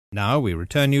Now we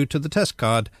return you to the test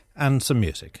card and some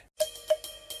music.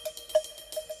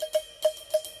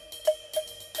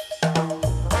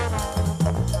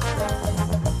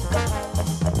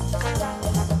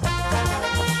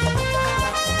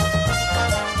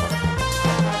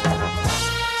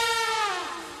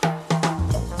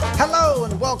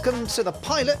 Welcome to the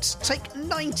Pilot Take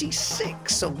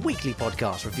 96, a weekly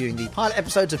podcast reviewing the pilot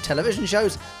episodes of television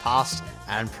shows, past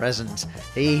and present.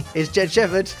 He is Jed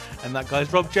Shepherd. And that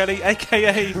guy's Rob Jelly,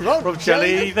 a.k.a. Rob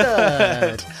Jelly the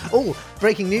Third. Oh,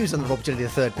 breaking news on the Rob Jelly the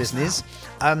Third business.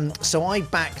 So I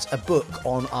backed a book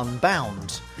on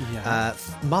Unbound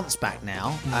months back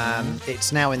now.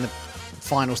 It's now in the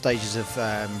final stages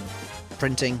of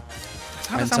printing.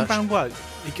 How does Unbound work?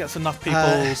 It gets enough people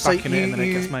backing it and then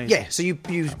it gets made? Yeah, so you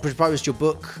proposed your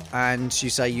book and you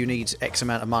say you need X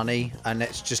amount of money and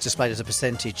it's just displayed as a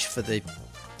percentage for the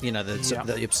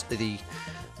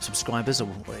subscribers or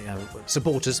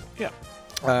supporters. Yeah.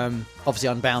 Obviously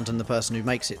Unbound and the person who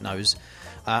makes it knows.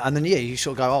 And then, you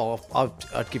sort of go,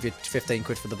 I'd give you 15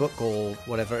 quid for the book or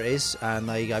whatever it is. And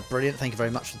they go, brilliant, thank you very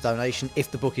much for the donation.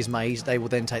 If the book is made, they will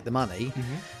then take the money.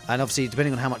 Mm-hmm. And obviously,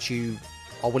 depending on how much you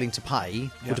are willing to pay,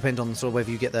 will depend on sort of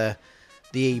whether you get the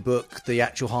e-book, the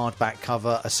actual hardback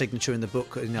cover, a signature in the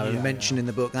book, a mention in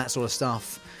the book, that sort of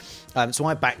stuff. So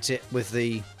I backed it with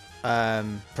the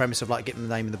premise of like getting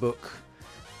the name in the book.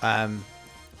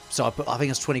 So I think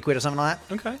it's 20 quid or something like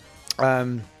that. Okay.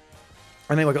 And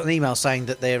then I got an email saying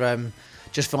that they're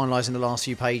just finalising the last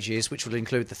few pages, which will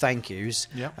include the thank yous.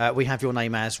 Yep. We have your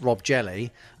name as Rob Jelly.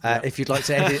 If you'd like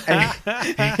to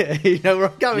edit... you know where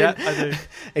I'm going? Yeah, I do.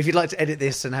 If you'd like to edit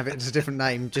this and have it as a different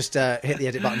name, just hit the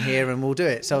edit button here and we'll do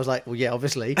it. So I was like, well, yeah,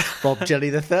 obviously, Rob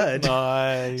Jelly the Third.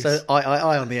 Nice. So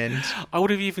I on the end. I would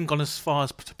have even gone as far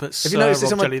as to put Sir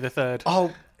noticed Rob Jelly the Third.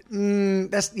 Oh,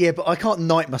 but I can't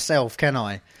knight myself, can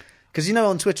I? Because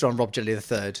on Twitter I'm Rob Jelly the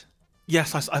Third.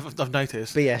 Yes, I've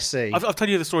noticed. BSC. I've told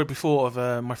you the story before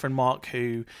of my friend Mark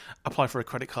who applied for a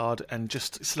credit card and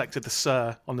just selected the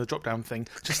Sir on the drop-down thing,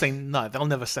 just saying, no, they'll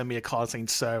never send me a card saying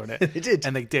Sir on it. They did.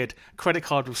 And they did. Credit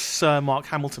card with Sir Mark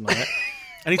Hamilton on it.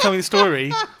 And he told me the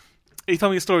story. He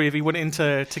told me the story of he went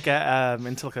to get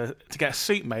a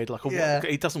suit made.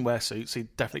 He doesn't wear suits,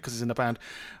 definitely because he's in the band.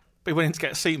 But he went in to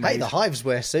get a suit made. Hey, the Hives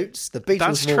wear suits. The Beatles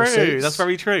That's wore true. suits. That's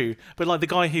very true. But like the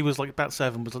guy who was like about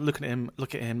 7 was look at him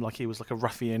like he was like a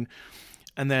ruffian,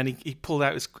 and then he pulled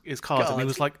out his card and he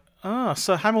was like,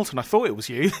 Sir Hamilton, I thought it was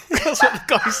you. That's what the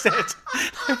guy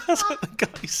said. That's what the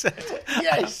guy said.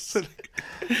 Yes.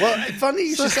 Well, funny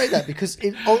you should say that because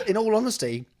in all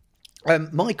honesty,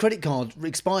 my credit card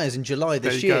expires in July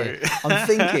this year.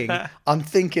 I'm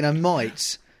thinking I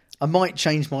might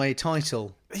change my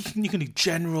title. You can do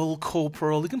general,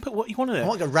 corporal. You can put what you want in it. I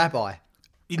might go rabbi.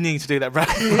 You need to do that,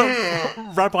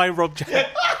 Rabbi Rob Jelly.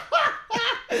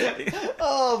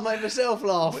 Oh, made myself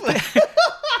laugh.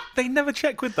 They never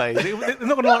check, would they? They're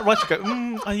not going to write you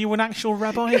go, are you an actual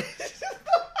rabbi?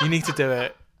 You need to do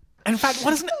it. In fact,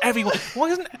 why doesn't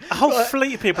a whole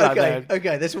fleet of people out there?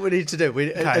 Okay, that's what we need to do.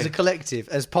 As a collective,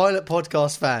 as Pilot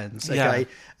Podcast fans,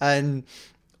 and...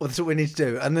 Well, that's what we need to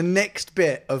do. And the next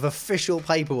bit of official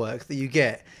paperwork that you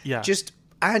get, just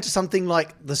add something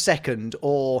like the 2nd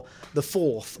or the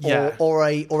 4th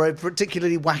or a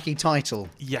particularly wacky title.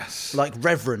 Yes. Like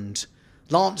Reverend,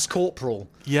 Lance Corporal.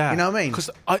 Yeah. You know what I mean?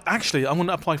 Because I want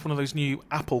to apply for one of those new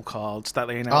Apple cards that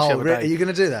they announced the other day. Are you going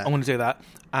to do that? I'm going to do that.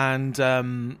 And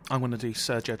I'm going to do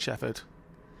Sir Jed Shepherd.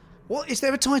 What, is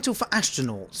there a title for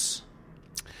astronauts?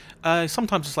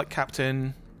 Sometimes it's like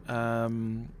Captain...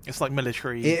 it's like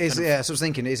military. It is, yeah. So I was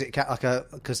thinking, is it like a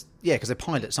because they're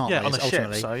pilots, aren't they? On a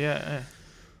ultimately? ship. So yeah.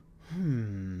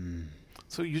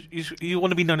 So you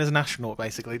want to be known as an astronaut,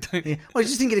 basically, don't you? Yeah. Well, I was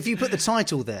just thinking, if you put the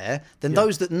title there, then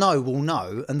those that know will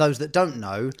know, and those that don't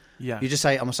know, you just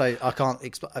say, I'm gonna say, I can't.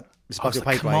 It's above your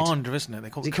pay grade. Commander, isn't it? They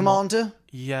call it Commander.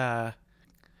 Yeah.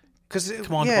 Because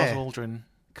Commander Buzz Aldrin.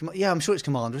 Yeah, I'm sure it's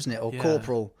Commander, isn't it, or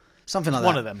Corporal. Something like that.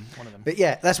 One of them. But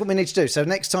yeah, that's what we need to do. So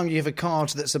next time you have a card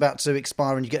that's about to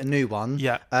expire and you get a new one,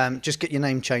 just get your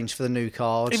name changed for the new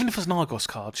card. Even if it's an Argos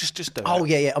card, just do it. Oh,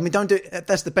 yeah. I mean, don't do it.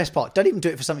 That's the best part. Don't even do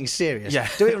it for something serious. Yeah.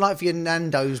 Do it like for your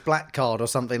Nando's Black card or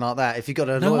something like that, if you've got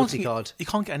a loyalty card. You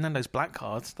can't get a Nando's Black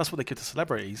card. That's what they give to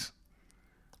celebrities.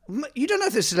 You don't know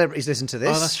if the celebrities listen to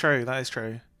this. Oh, that's true. That is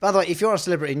true. By the way, if you're a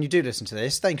celebrity and you do listen to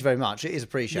this, thank you very much. It is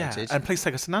appreciated. Yeah, and please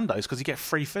take us to Nando's because you get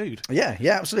free food. Yeah,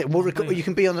 absolutely. You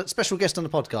can be on a special guest on the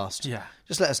podcast. Yeah.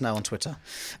 Just let us know on Twitter.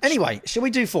 Anyway, shall we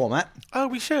do format? Oh,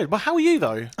 we should. Well, how are you,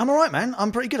 though? I'm all right, man.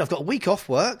 I'm pretty good. I've got a week off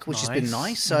work, which has been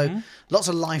nice. So lots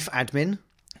of life admin.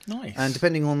 Nice. And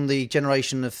depending on the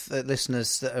generation of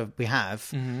listeners that we have,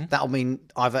 that'll mean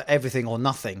either everything or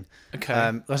nothing.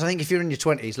 Okay. Because I think if you're in your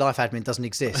 20s, life admin doesn't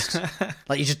exist.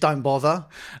 Like, you just don't bother.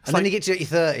 And then you get to your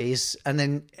 30s, and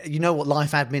then you know what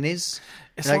life admin is.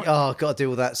 It's You're like, oh, I've got to do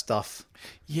all that stuff.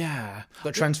 Yeah.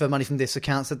 Got to transfer money from this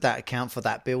account to that account for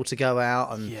that bill to go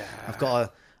out. And Yeah.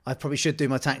 I probably should do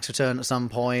my tax return at some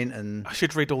point, and I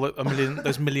should read all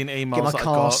those million emails. get my that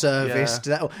car I got. serviced.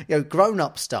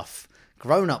 Grown-up stuff.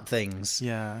 Grown-up things.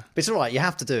 Yeah. But it's all right. You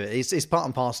have to do it. It's part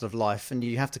and parcel of life, and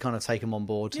you have to kind of take them on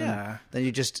board. Yeah.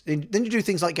 And then you do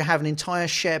things like you have an entire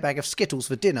share bag of Skittles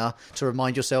for dinner to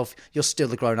remind yourself you're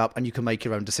still a grown-up and you can make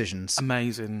your own decisions.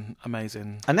 Amazing.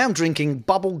 And now I'm drinking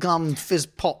bubblegum fizz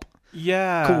pop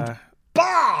Yeah. called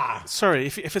Bar. Sorry,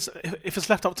 if it's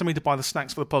left up to me to buy the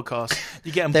snacks for the podcast,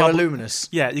 you're getting They're luminous.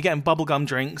 Yeah, you're getting bubblegum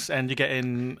drinks and you're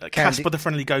getting Casper the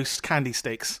Friendly Ghost candy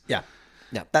sticks. Yeah.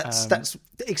 Yeah, that's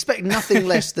expect nothing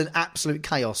less than absolute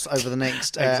chaos over the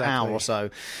next hour or so.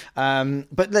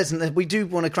 But listen, we do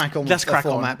want to crack on with the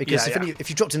format because if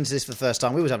you dropped into this for the first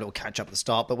time, we always have a little catch up at the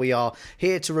start. But we are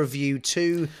here to review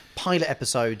 2 pilot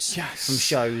episodes from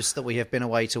shows that we have been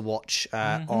away to watch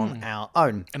on our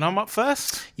own. And I'm up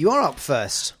first. You are up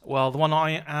first. Well, the one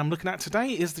I am looking at today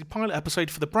is the pilot episode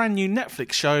for the brand new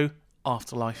Netflix show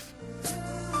Afterlife.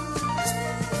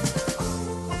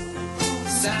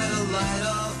 Satellite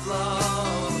of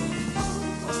love,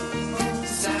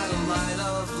 satellite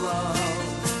of love,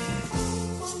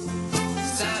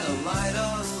 satellite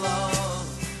of love,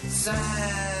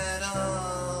 satellite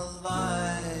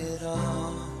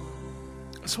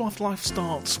of... So Afterlife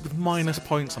starts with minus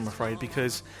points, I'm afraid,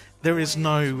 because there is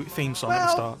no theme song at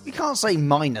the start. You can't say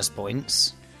minus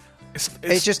points.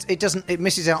 It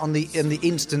misses out on the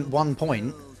instant 1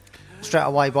 point. Straight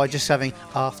away by just having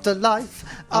Afterlife.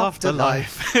 I don't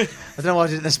know why I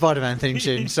did the Spider-Man theme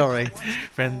tune, sorry.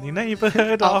 Friendly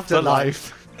neighbourhood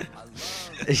Afterlife.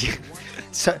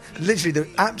 So, literally the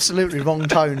absolutely wrong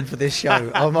tone for this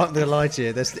show. I'm not going to lie to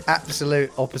you. There's the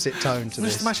absolute opposite tone to I'm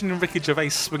this. just imagining Ricky Gervais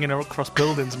swinging across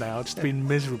buildings now, just being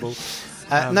miserable.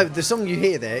 No, the song you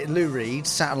hear there, Lou Reed,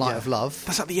 Satellite of Love.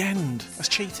 That's at the end. That's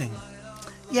cheating.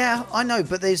 Yeah, I know,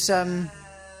 but there's...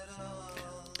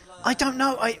 I don't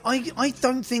know. I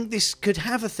don't think this could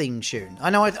have a theme tune.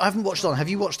 I know I haven't watched on. Have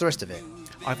you watched the rest of it?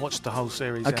 I've watched the whole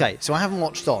series. Okay, yeah. so I haven't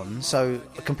watched on, so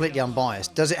completely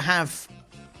unbiased. Does it have...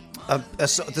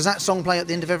 does that song play at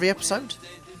the end of every episode?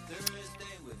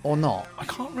 Or not? I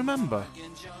can't remember.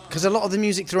 Because a lot of the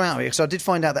music throughout it... So I did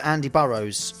find out that Andy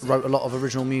Burrows wrote a lot of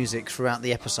original music throughout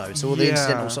the episode. So all the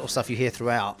incidental sort of stuff you hear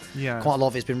throughout, quite a lot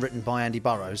of it's been written by Andy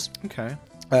Burrows. Okay.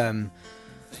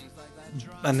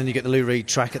 And then you get the Lou Reed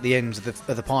track at the end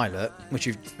of the pilot, which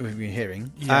we've been hearing.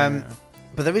 Yeah.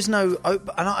 But there is no...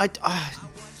 And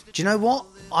do you know what?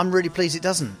 I'm really pleased it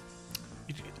doesn't.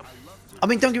 I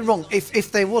mean, don't get me wrong.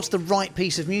 If there was the right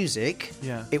piece of music,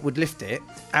 it would lift it.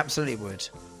 Absolutely would.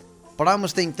 But I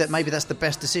almost think that maybe that's the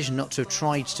best decision not to have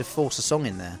tried to force a song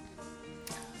in there.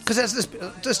 Because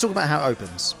let's talk about how it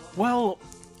opens. Well,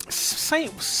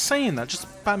 saying that, just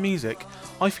about music,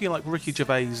 I feel like Ricky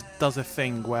Gervais does a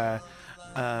thing where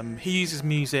he uses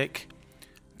music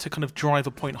to kind of drive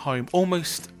a point home,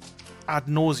 almost ad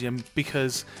nauseum,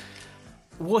 because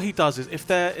what he does is, if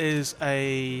there is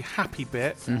a happy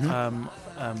bit in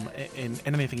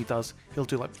anything he does, he'll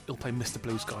play Mr.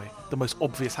 Blue Sky, the most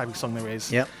obvious happy song there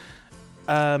is. Yep.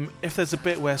 If there's a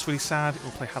bit where it's really sad,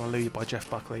 he'll play Hallelujah by Jeff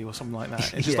Buckley or something like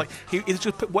that. It's just like he's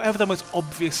just put whatever the most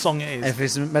obvious song it is. If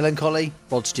it's melancholy,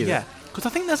 Rod Stewart. Yeah, because I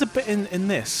think there's a bit in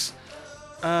this.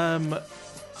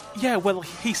 Well,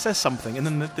 he says something, and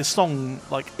then the song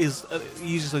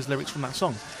uses those lyrics from that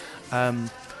song.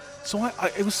 So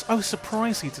I was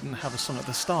surprised he didn't have a song at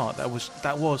the start that was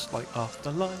like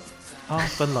Afterlife,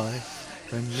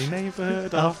 friendly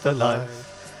neighbourhood Afterlife.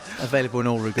 Available in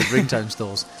all good ringtone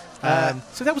stores.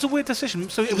 So that was a weird decision.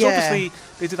 So it was obviously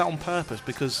they did that on purpose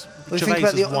because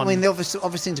Gervais is one. I mean, the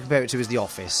obvious thing to compare it to is The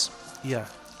Office. Yeah.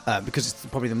 Because it's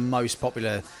probably the most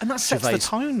popular. And that sets the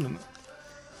tone.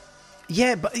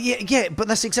 Yeah, but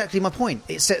that's exactly my point.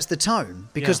 It sets the tone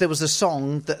because there was a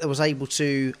song that was able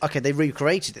to. Okay, they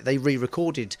recreated it. They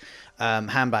re-recorded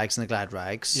Handbags and the Glad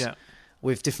Rags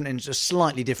with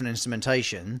slightly different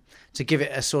instrumentation to give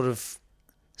it a sort of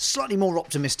slightly more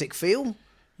optimistic feel.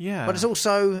 Yeah, but it's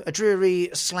also a dreary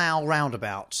slough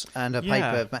roundabout and a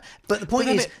paper. But the point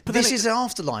is, this is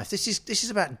Afterlife. This is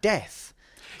about death.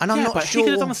 And I'm not but sure. He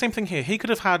could have done the same thing here. He could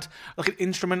have had like an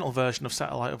instrumental version of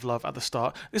Satellite of Love at the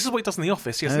start. This is what he does in The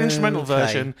Office. He has an instrumental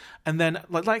version, and then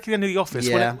like the end of The Office,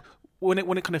 when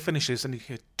it kind of finishes and you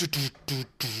hear,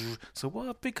 so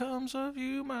what becomes of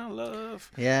you, my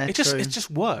love? Yeah, it just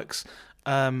works.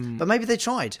 But maybe they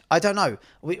tried. I don't know.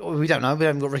 We don't know. We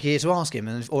haven't got Ricky here to ask him,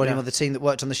 or any other team that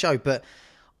worked on the show. But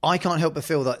I can't help but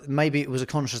feel that maybe it was a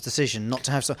conscious decision not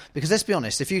to have some. Because let's be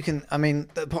honest, if you can, I mean,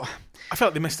 I felt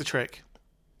like they missed the trick.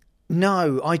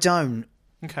 No, I don't.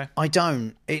 Okay, I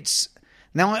don't. It's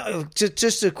now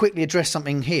just to quickly address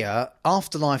something here.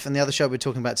 Afterlife and the other show we're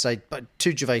talking about today, but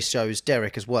 2 Gervais shows,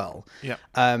 Derek as well. Yeah.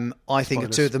 I think are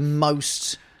 2 of the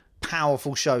most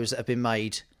powerful shows that have been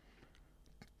made.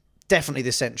 Definitely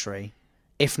this century,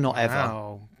 if not ever.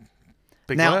 Wow.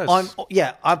 Big Now, words.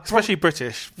 especially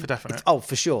British, for definite. Oh,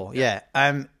 for sure, yeah.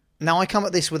 Now, I come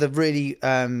at this with a really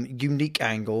unique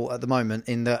angle at the moment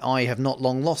in that I have not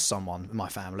long lost someone in my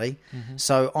family. Mm-hmm.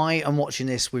 So I am watching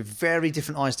this with very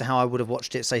different eyes to how I would have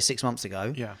watched it, say, 6 months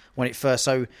ago. Yeah. When it first...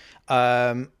 So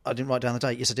I didn't write down the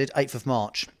date. Yes, I did. 8th of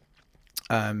March.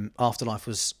 Afterlife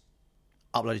was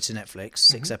uploaded to Netflix,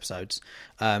 6 episodes.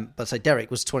 But say Derek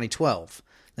was 2012.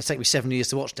 It's taken me 7 years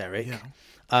to watch Derek. Yeah.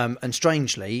 And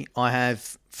strangely, I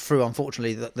have, through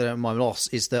unfortunately my loss,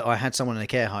 is that I had someone in a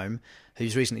care home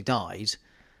who's recently died.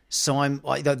 So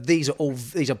these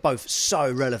are both so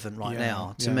relevant right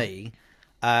now to me.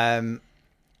 And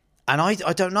I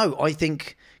don't know. I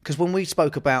think because when we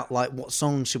spoke about like what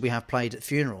songs should we have played at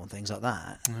funeral and things like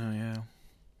that. Oh yeah.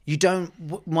 You don't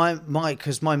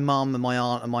because my mum and my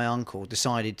aunt and my uncle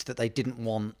decided that they didn't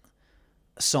want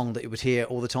a song that you would hear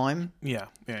all the time. Yeah.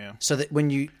 So that when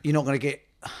you're not going to get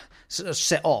sort of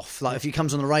set off, like if it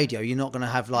comes on the radio, you're not going to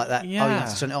have like that. Yeah. Oh, you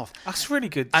have to turn it off. That's really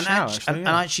good. And Actually,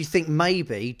 I actually think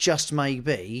maybe, just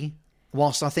maybe,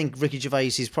 whilst I think Ricky Gervais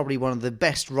is probably one of the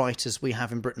best writers we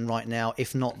have in Britain right now,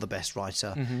 if not the best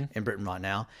writer in Britain right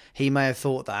now, he may have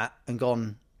thought that and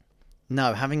gone,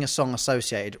 no, having a song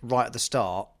associated right at the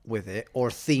start with it or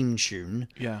a theme tune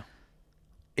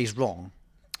is wrong.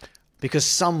 Because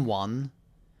someone...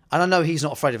 And I know he's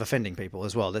not afraid of offending people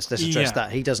as well. Let's address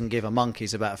that. He doesn't give a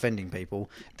monkeys about offending people.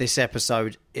 This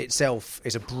episode itself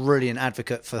is a brilliant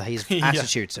advocate for his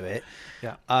attitude to it.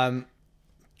 Yeah.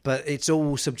 But it's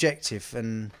all subjective,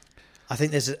 and I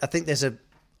think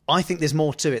there's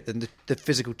more to it than the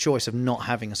physical choice of not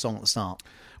having a song at the start.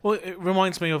 Well, it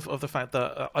reminds me of the fact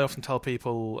that I often tell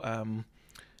people,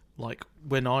 like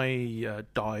when I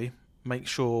die, make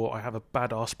sure I have a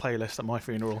badass playlist at my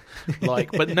funeral,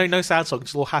 like, but no sad songs,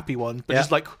 just all happy ones, but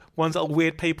just like ones that'll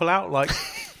weird people out. Like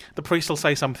the priest will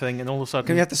say something, and all of a sudden,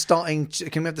 can we have the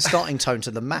starting tone to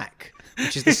the Mac,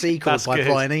 which is the C chord by good.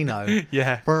 Brian Eno?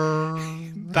 Yeah,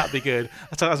 that'd be good.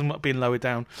 That hasn't been lowered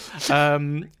down.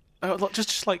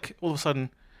 Just like all of a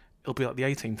sudden, it'll be like the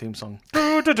A-Team theme song.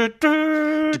 But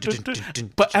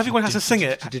everyone has to sing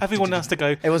it. Everyone has to go.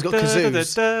 Everyone's got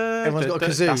kazoos. Everyone's got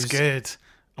kazoos. That's good.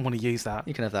 I want to use that.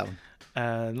 You can have that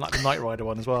one. Like the Knight Rider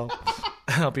one as well.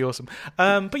 That'll be awesome.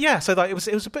 But yeah, so like, it was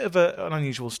a bit of an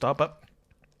unusual start. But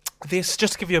this,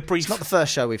 just to give you a brief, it's not the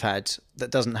first show we've had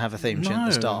that doesn't have a theme tune at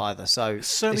the start either. So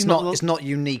it's not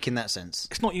unique in that sense.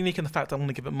 It's not unique in the fact that I want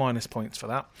to give it minus points for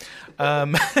that.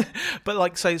 But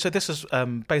like, so this is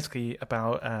basically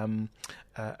about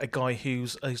a guy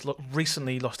who's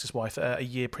recently lost his wife a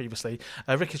year previously.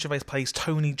 Ricky Gervais plays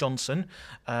Tony Johnson,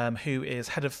 who is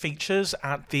head of features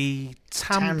at the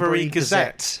Tanbury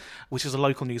Gazette, which is a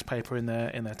local newspaper in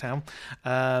their town.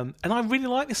 And I really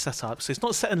like this setup. So it's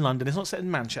not set in London, it's not set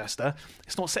in Manchester,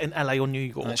 it's not set in LA or New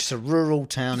York. It's just a rural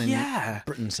town in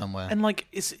Britain somewhere. And like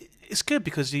it's good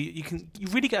because you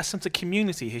really get a sense of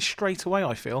community here straight away.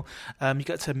 I feel you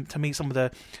get to meet some of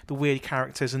the weird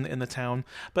characters in the town,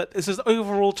 but there's this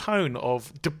overall tone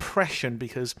of depression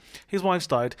because his wife's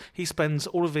died. He spends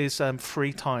all of his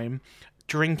free time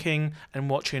drinking and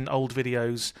watching old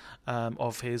videos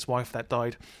of his wife that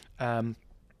died.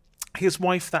 His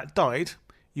wife that died,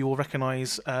 you will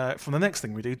recognise from the next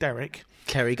thing we do, Derek.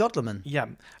 Kerry Godleman. Yeah.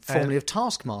 Formerly of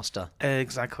Taskmaster.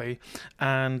 Exactly.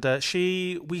 And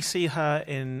we see her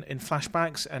in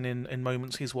flashbacks and in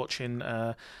moments he's watching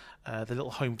the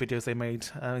little home videos they made.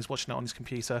 He's watching it on his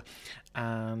computer.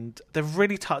 And they're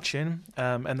really touching.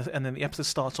 And then the episode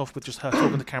starts off with just her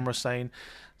talking to the camera saying,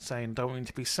 don't want you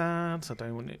to be sad, so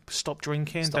don't want you to stop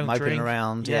drinking, stop don't moping drink.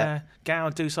 around. Yeah. Get out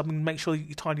and do something, make sure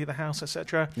you tidy the house,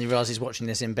 etc. And you realise he's watching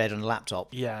this in bed on a laptop.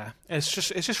 Yeah. It's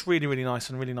just really, really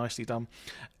nice and really nicely done.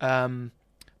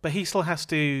 But he still has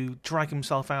to drag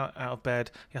himself out of bed.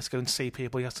 He has to go and see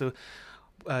people. He has to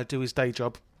do his day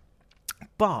job.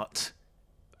 But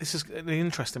this is the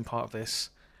interesting part of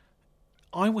this.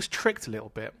 I was tricked a little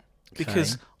bit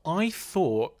because I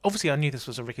thought, obviously I knew this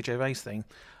was a Ricky Gervais thing,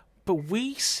 but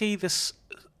we see this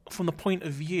from the point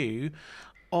of view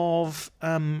of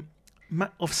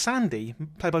of Sandy,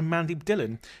 played by Mandy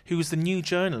Dillon, who was the new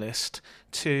journalist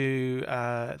to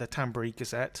the Tanbury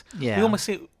Gazette. Yeah. We almost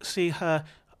see her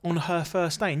on her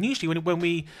first day. And usually when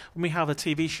we have a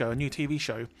new TV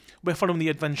show, we're following the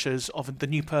adventures of the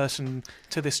new person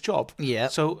to this job. Yeah.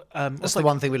 So that's the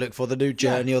one thing we look for, the new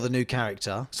journey or the new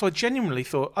character. So I genuinely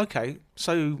thought, okay,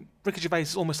 so Ricky Gervais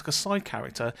is almost like a side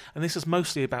character, and this is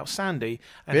mostly about Sandy.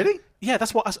 And Really? Yeah,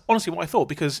 that's honestly what I thought,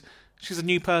 because she's a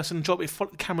new person,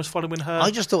 camera's following her. I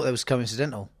just thought that was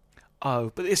coincidental.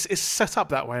 Oh, but it's set up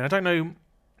that way, and I don't know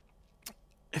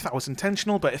if that was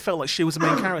intentional, but it felt like she was the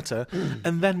main character,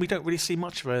 and then we don't really see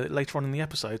much of her later on in the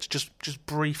episodes, just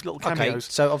brief little cameos. Okay,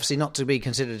 so obviously not to be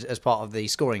considered as part of the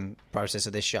scoring process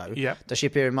of this show. Yeah. Does she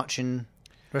appear much in the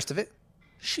rest of it?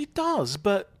 She does,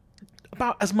 but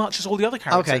about as much as all the other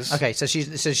characters. Okay, so she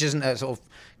doesn't sort of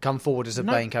come forward as a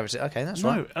main character. Okay, that's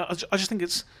right. No, I just think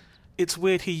it's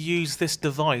weird he used this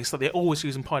device that they always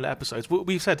use in pilot episodes.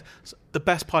 We've said the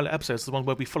best pilot episodes are the one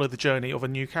where we follow the journey of a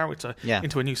new character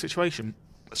into a new situation.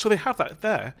 So they have that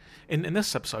there in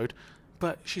this episode,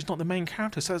 but she's not the main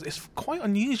character, so it's quite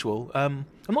unusual. I'm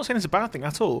not saying it's a bad thing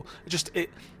at all.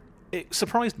 It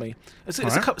surprised me.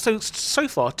 So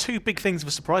far, two big things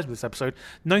have surprised me this episode: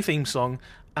 no theme song,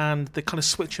 and the kind of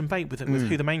switch and bait with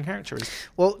who the main character is.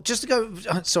 Well, just to go,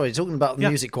 sorry, talking about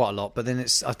music quite a lot, but then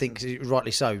I think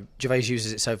rightly so. Gervais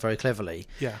uses it so very cleverly.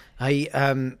 Yeah, he's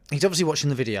obviously watching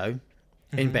the video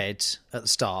in bed at the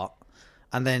start.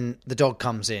 And then the dog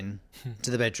comes in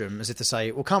to the bedroom as if to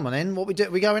say, well, come on in. What we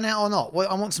do? We going out or not? Well,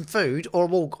 I want some food or a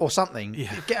walk or something.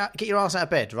 Yeah. Get your ass out of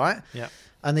bed, right? Yeah.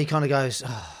 And he kind of goes,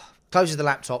 closes the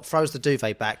laptop, throws the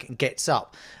duvet back and gets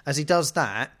up. As he does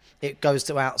that, it goes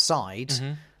to outside.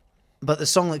 But the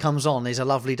song that comes on is A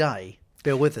Lovely Day,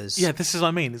 Bill Withers. Yeah, this is what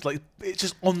I mean. It's like, it's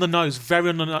just on the nose, very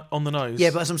on the nose.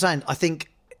 Yeah, but as I'm saying, I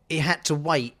think he had to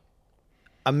wait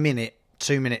a minute,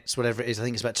 2 minutes, whatever it is. I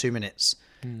think it's about 2 minutes.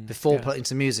 Before putting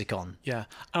some music on. Yeah,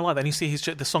 I like that. And you see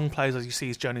the song plays as you see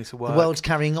his journey to work. The world's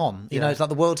carrying on. You know, it's like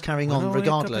the world's carrying on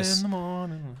regardless. In the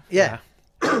morning. Yeah.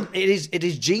 It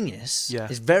is genius. Yeah.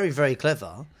 It's very, very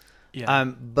clever. Yeah.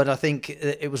 But I think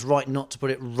it was right not to put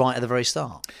it right at the very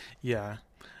start. Yeah.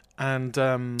 And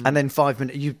then 5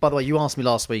 minutes. By the way, you asked me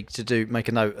last week to make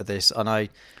a note of this, and I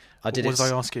did it. What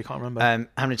did I ask you? I can't remember.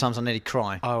 How many times I nearly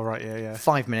cry. Oh, right, yeah.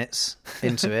 5 minutes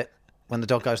into it. When the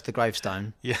dog goes to the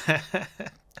gravestone. Yeah.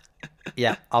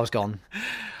 Yeah, I was gone.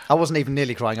 I wasn't even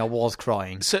nearly crying, I was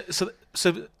crying. So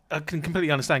I can completely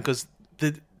understand, because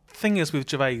the thing is with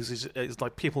Gervais is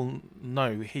like, people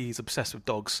know he's obsessed with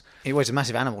dogs. He was a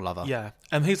massive animal lover. Yeah.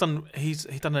 And he's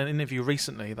done an interview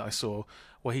recently that I saw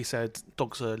where he said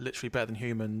dogs are literally better than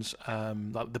humans,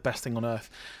 like the best thing on earth.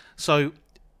 So,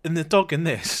 and the dog in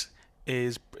this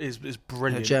is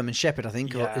brilliant. A German Shepherd, I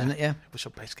think, isn't it? Yeah, which are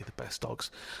basically the best dogs.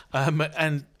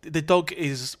 And the dog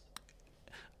is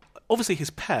obviously his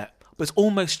pet, but it's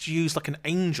almost used like an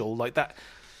angel, like that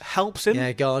helps him.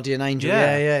 Yeah, guardian angel.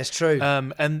 Yeah, it's true.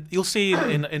 And you'll see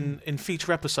in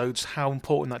future episodes how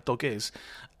important that dog is.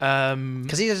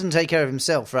 Because he doesn't take care of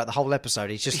himself throughout the whole episode.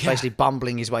 He's just basically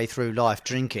bumbling his way through life,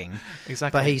 drinking.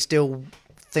 Exactly. But he still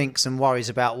thinks and worries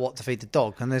about what to feed the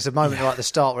dog. And there's a moment right at the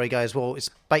start where he goes, well, it's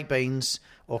baked beans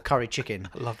or curry chicken.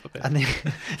 I love that bit. And then,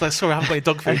 like, sorry, I haven't got any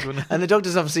dog food. and the dog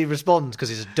doesn't obviously respond because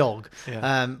he's a dog.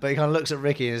 Yeah. But he kind of looks at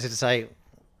Ricky and is to say,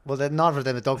 well, neither of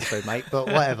them are dog food, mate, but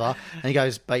whatever. And he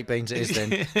goes, baked beans it is then.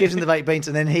 Gives him the baked beans,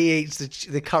 and then he eats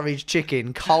the curried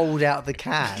chicken cold out of the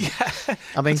can. Yeah.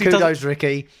 I mean, kudos,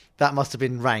 Ricky. That must have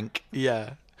been rank.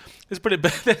 Yeah. It's brilliant.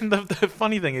 But then the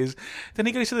funny thing is, then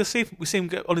he goes to the supermarket. We see him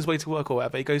go on his way to work or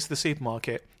whatever. He goes to the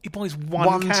supermarket. He buys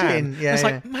one can. Tin. Yeah, it's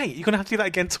like, mate, you're going to have to do that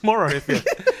again tomorrow. If you...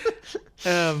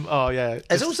 oh, yeah.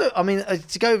 It's also, I mean,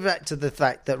 to go back to the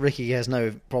fact that Ricky has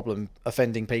no problem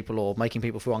offending people or making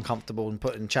people feel uncomfortable and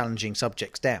putting challenging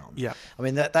subjects down. Yeah. I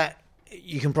mean, that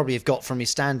you can probably have got from his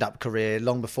stand-up career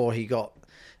long before he got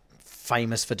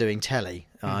famous for doing telly,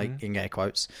 in air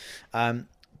quotes.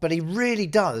 But he really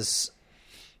does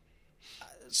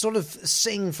sort of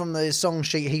sing from the song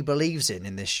sheet he believes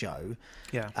in this show,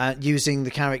 using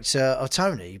the character of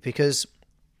Tony, because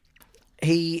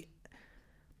he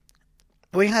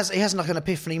has like an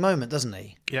epiphany moment, doesn't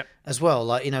he? Yeah. As well,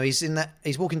 like, you know, he's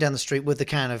walking down the street with the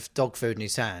can of dog food in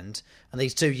his hand, and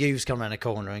these two youths come around the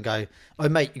corner and go, "Oh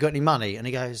mate, you got any money?" And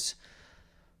he goes,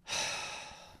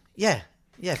 "Yeah,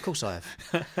 of course I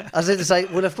have." As if to say,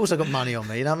 "Well, of course I've got money on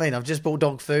me." You know what I mean? I've just bought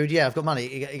dog food. Yeah, I've got money.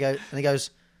 He goes,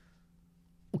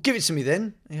 "Well, give it to me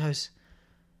then." And he goes,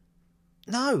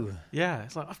 "No." Yeah,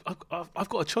 it's like, I've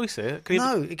got a choice here.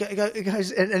 No. He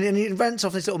goes, and he rants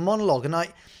off this little monologue, and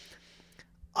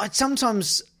I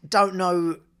sometimes don't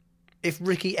know if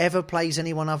Ricky ever plays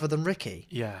anyone other than Ricky.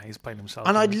 Yeah, he's playing himself.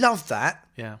 And I love that.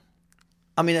 Yeah.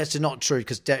 I mean, that's not true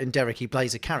because in Derek he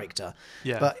plays a character.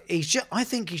 Yeah. But I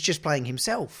think he's just playing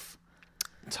himself.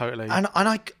 Totally. And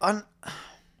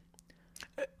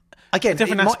again,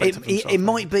 Different aspect of himself,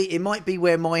 it might be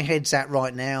where my head's at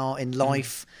right now in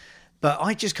life, but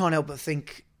I just can't help but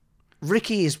think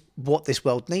Ricky is what this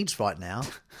world needs right now.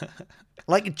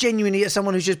 Like, genuinely, as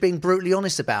someone who's just being brutally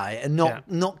honest about it and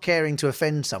not caring to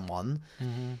offend someone,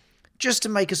 just to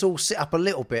make us all sit up a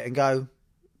little bit and go,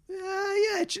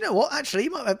 yeah, do you know what? Actually,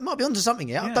 you might be onto something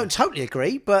here. I don't totally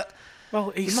agree, but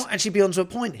he might actually be onto a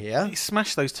point here. He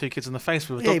smashed those 2 kids in the face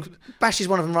with a dog. He bashes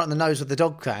one of them right in the nose with the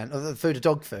dog can, or the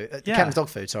can of dog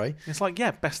food, sorry. It's like,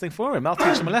 best thing for him. I'll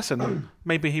teach him a lesson.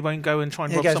 Maybe he won't go and try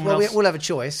and rob someone else. We'll have a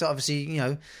choice. Obviously,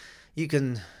 you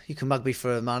can mug me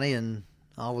for money and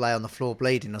I'll lay on the floor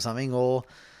bleeding or something, or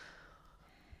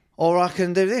I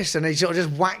can do this. And he sort of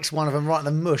just whacks one of them right in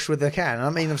the mush with the can. I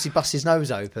mean, obviously busts his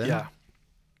nose open. Yeah.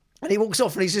 And he walks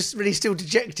off and he's just really still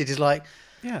dejected. He's like...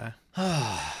 Yeah.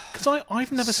 Because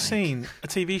I've never seen a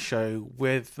TV show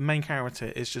where the main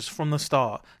character is just from the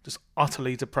start just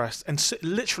utterly depressed and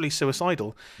literally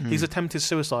suicidal. He's attempted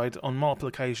suicide on multiple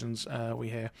occasions, we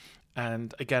hear.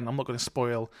 And again, I'm not going to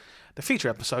spoil the future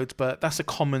episodes, but that's a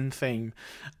common theme.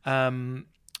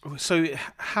 So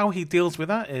how he deals with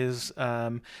that is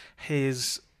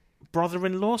his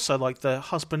brother-in-law, so like the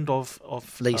husband of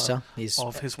Lisa,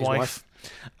 of his wife.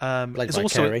 Is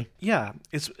also Kerry.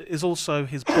 Is also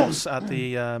his boss at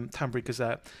the Tanbury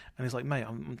Gazette, and he's like, mate,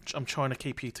 I'm trying to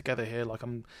keep you together here. Like,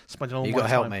 I'm spending all my time. You got to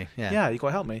help me. Yeah, you got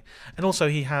to help me. And also,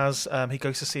 he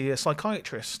goes to see a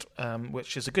psychiatrist,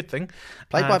 which is a good thing.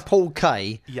 Played by Paul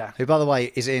Kaye. Yeah, who, by the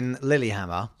way, is in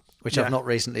Lilyhammer, which I've not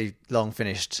recently long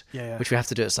finished. Yeah. Which we have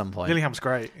to do at some point. Lilyhammer's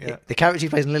great. Yeah, the character he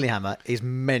plays in Lilyhammer is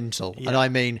mental, and I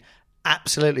mean,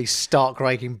 absolutely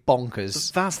stark-raking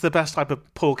bonkers. That's the best type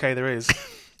of Paul Kaye there is.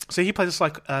 So he plays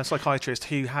a psychiatrist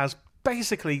who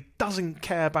basically doesn't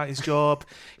care about his job.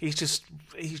 He's just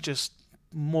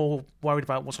more worried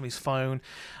about what's on his phone,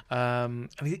 and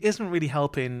he isn't really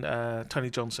helping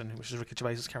Tony Johnson, which is Ricky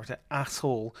Gervais's character, at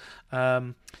all.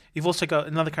 You've also got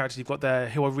another character you've got there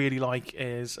who I really like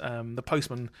is the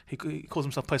postman. He calls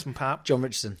himself Postman Pat. John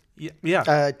Richardson.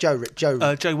 Yeah. Joe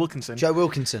Wilkinson. Joe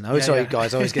Wilkinson. Oh, sorry,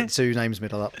 guys. I always get 2 names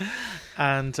middled up.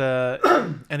 And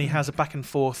he has a back and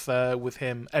forth with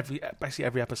him basically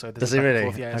every episode. Does he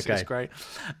really? Yeah, okay. It's great.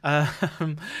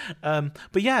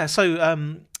 But yeah,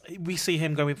 so we see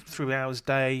him going through hours a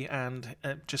day and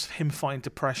just him fighting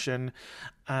depression,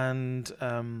 and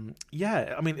I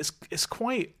mean it's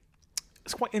quite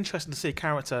interesting to see a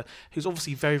character who's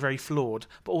obviously very, very flawed,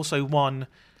 but also one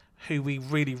who we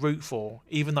really root for,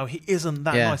 even though he isn't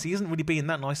that nice. He isn't really being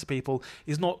that nice to people.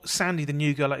 He's not Sandy, the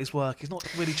new girl at his work. He's not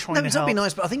really trying to help. No, he's not being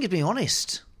nice, but I think he's being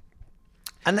honest.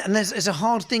 And there's a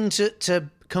hard thing to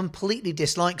completely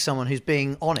dislike someone who's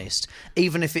being honest,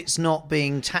 even if it's not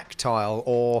being tactile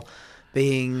or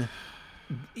being,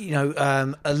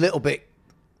 a little bit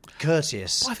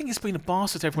courteous. Well, I think he's been a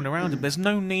bastard to everyone around him. There's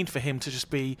no need for him to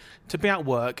be at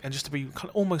work and just to be kind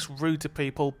of almost rude to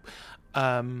people.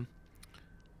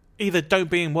 Either don't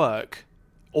be in work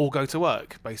or go to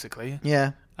work, basically.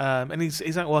 Yeah. And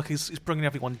he's at work. He's bringing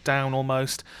everyone down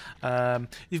almost.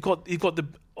 You've got the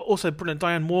also brilliant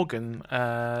Diane Morgan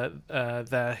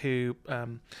there, who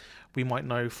we might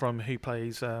know from who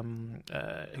plays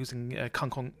who's in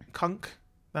Kunk.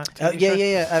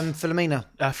 Philomena.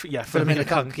 Philomena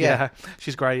Kunk. Yeah,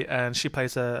 she's great, and she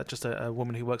plays just a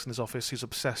woman who works in his office who's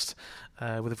obsessed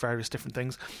with various different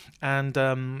things,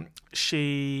 and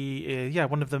she,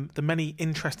 one of the many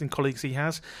interesting colleagues he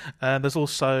has. There's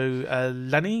also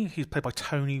Lenny, who's played by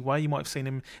Tony Way. You might have seen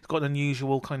him. He's got an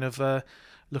unusual kind of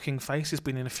looking face. He's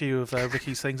been in a few of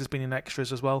Ricky's things. He's been in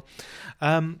extras as well.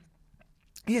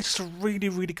 Just a really,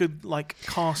 really good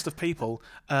cast of people.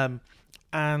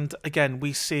 And again,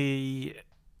 we see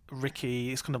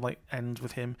Ricky. It's kind of ends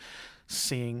with him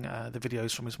seeing the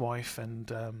videos from his wife and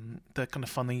the kind of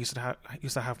fun they used to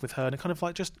have with her, and it kind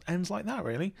of just ends like that,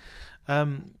 really.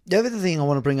 The other thing I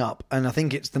want to bring up, and I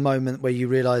think it's the moment where you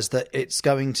realise that it's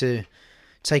going to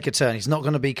take a turn. He's not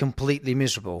going to be completely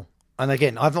miserable. And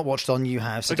again, I've not watched on, you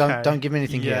have, so don't give me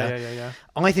anything here. Yeah.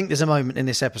 I think there's a moment in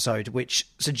this episode which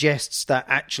suggests that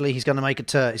actually he's going to make a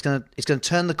turn. He's going to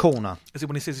turn the corner. Is it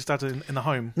when he sees his dad in the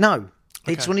home? No,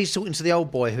 it's when he's talking to the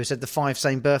old boy who said the 5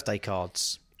 same birthday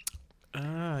cards.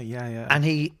 Yeah. And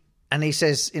he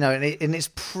says, in its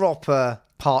proper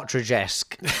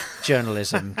Partridge-esque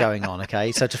journalism going on.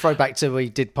 Okay, so to throw back to we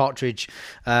did Partridge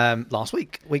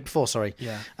week before. Sorry.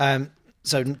 Yeah.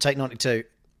 So take 92.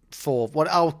 4. What?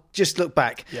 I'll just look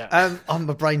back. Yeah.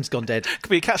 My brain's gone dead. Could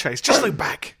be a catchphrase. Just look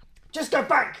back. Just go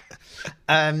back.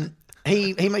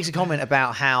 He makes a comment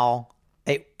about how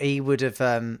he would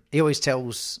have. He always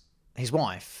tells his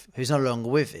wife, who's no longer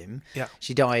with him. Yeah.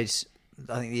 She died,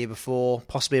 I think, the year before,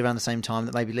 possibly around the same time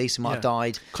that maybe Lisa might have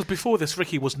died. Because before this,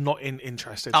 Ricky was not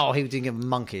interested. Oh, he didn't give him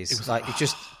monkeys. It was like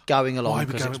just going along.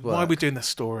 Why are we doing this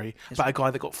story about a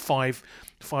guy that got five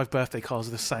birthday cards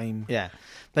of the same? Yeah,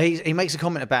 but he makes a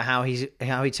comment about how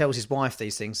he tells his wife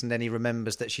these things, and then he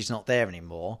remembers that she's not there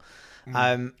anymore.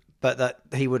 But that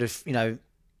he would have,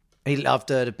 he loved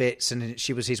her to bits, and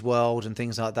she was his world, and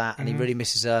things like that, and he really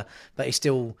misses her. But he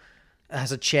still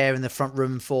has a chair in the front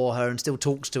room for her, and still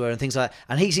talks to her, and things like that.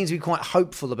 And he seems to be quite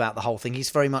hopeful about the whole thing. He's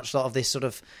very much sort of this sort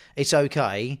of, it's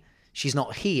okay, she's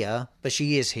not here, but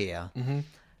she is here.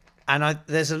 And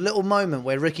there's a little moment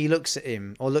where Ricky looks at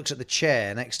him, or looks at the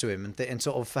chair next to him, and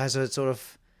sort of has a sort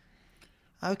of,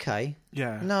 okay,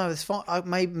 no, it's fine.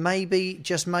 Maybe,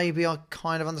 just maybe, I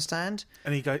kind of understand.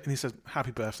 And he says,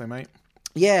 "Happy birthday, mate."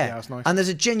 Yeah, that's nice. And there's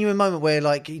a genuine moment where,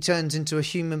 like, he turns into a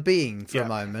human being for a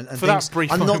moment, and for thinks, that brief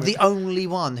 "I'm moment. not the only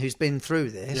one who's been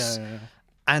through this." Yeah.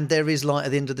 And there is light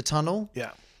at the end of the tunnel. Yeah.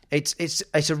 It's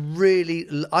a really,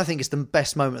 I think it's the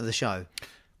best moment of the show.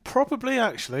 Probably,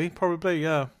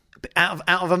 yeah. Out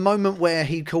of a moment where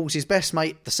he calls his best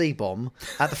mate the C-bomb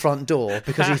at the front door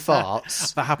because he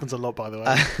farts. That happens a lot, by the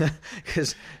way.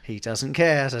 Because he doesn't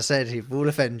care, as I said, he will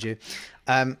offend you.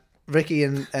 Ricky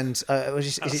and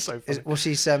what's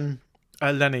his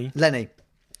Lenny. Lenny,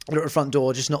 they're at the front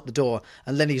door, just knock the door,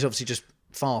 and Lenny's obviously just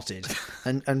farted,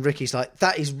 and Ricky's like,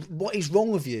 what is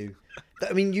wrong with you?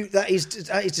 I mean, that is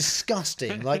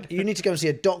disgusting. Like, you need to go and see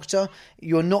a doctor.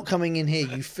 You're not coming in here,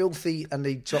 you filthy. And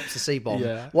he drops the C-bomb.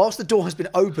 Yeah. Whilst the door has been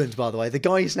opened, by the way, the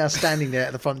guy is now standing there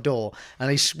at the front door,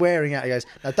 and he's swearing out. He goes,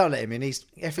 "No, don't let him in. He's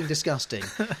effing disgusting."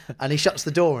 And he shuts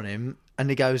the door on him, and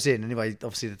he goes in. Anyway,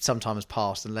 obviously, some time has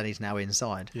passed, and Lenny's now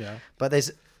inside. Yeah. But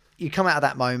you come out of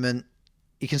that moment.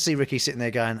 You can see Ricky sitting there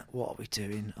going, "What are we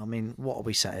doing? I mean, what are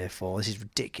we sat here for? This is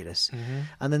ridiculous."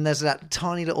 And then there's that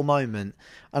tiny little moment,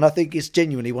 and I think it's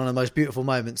genuinely one of the most beautiful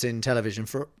moments in television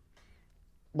for,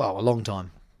 a long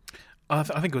time. I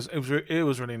think it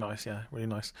was really nice. Yeah, really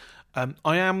nice.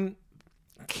 I am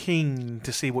keen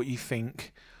to see what you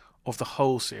think of the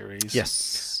whole series.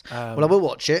 Yes. Well, I will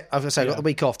watch it. I've got the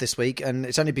week off this week, and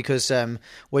it's only because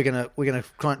we're gonna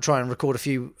try and record a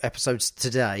few episodes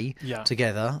today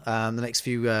together. The next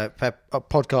few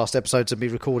podcast episodes will be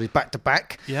recorded back to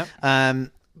back. Yeah.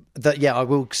 I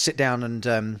will sit down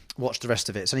and watch the rest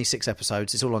of it. It's only 6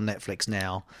 episodes. It's all on Netflix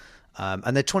now,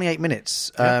 and they're 28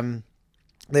 minutes. Yeah.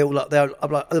 They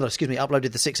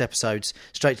uploaded the 6 episodes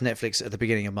straight to Netflix at the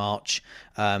beginning of March.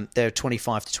 They're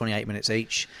 25 to 28 minutes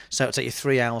each, so it'll take you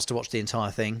 3 hours to watch the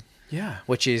entire thing. Yeah,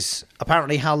 which is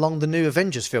apparently how long the new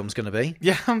Avengers film's going to be.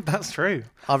 Yeah, that's true.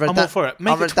 I'm all for it.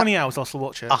 Make it 20 hours. I'll still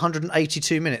watch it.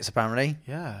 182 minutes apparently.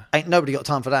 Yeah, ain't nobody got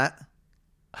time for that.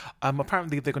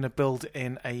 Apparently they're going to build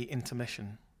in a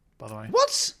intermission. By the way,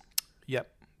 what? Yep.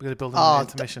 We're going to build an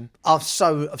intermission. I've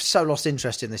so lost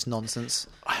interest in this nonsense.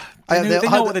 They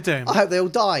know what they're doing. I hope they all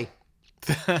die.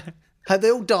 I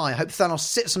hope Thanos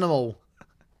sits on them all.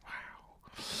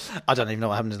 Wow. I don't even know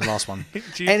what happened in the last one.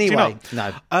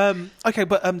 No. Okay,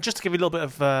 but just to give you a little bit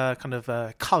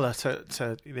of colour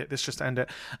to this, just to end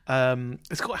it.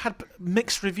 It's had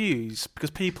mixed reviews because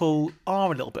people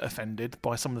are a little bit offended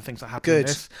by some of the things that happen in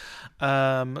this.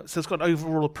 So it's got an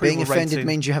overall approval rating. Being offended rating.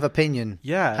 means you have opinion.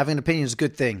 Yeah. Having an opinion is a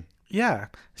good thing. Yeah.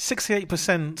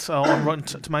 68% on Rotten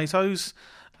Tomatoes.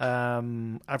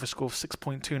 Average score of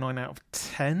 6.29 out of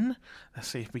 10. Let's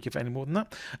see if we give it any more than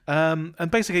that.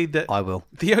 And basically, I will.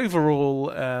 The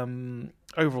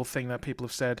overall thing that people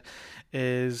have said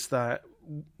is that,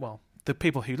 well, the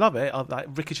people who love it are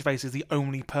that Ricky Gervais is the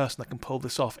only person that can pull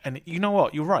this off. And you know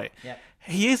what? You're right. Yeah.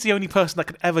 He is the only person that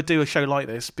could ever do a show like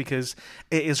this because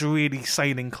it is really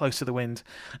sailing close to the wind.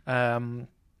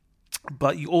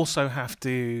 But you also have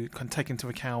to take into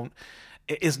account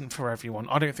it isn't for everyone.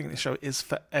 I don't think this show is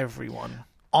for everyone.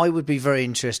 I would be very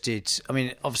interested. I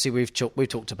mean, obviously we've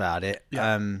talked about it.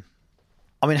 Yeah.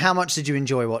 I mean, how much did you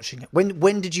enjoy watching it?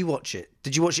 When did you watch it?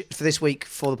 Did you watch it for this week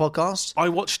for the podcast? I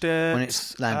watched it when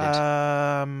it's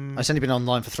landed. It's only been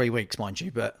online for 3 weeks, mind you.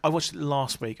 But I watched it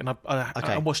last week, and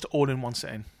I watched it all in one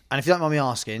sitting. And if you don't mind me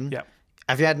asking, yeah,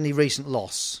 have you had any recent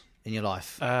loss in your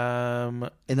life? In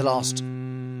the last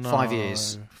 5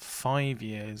 years? 5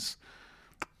 years.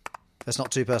 That's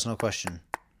not too personal a question.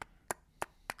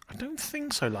 I don't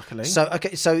think so, luckily. So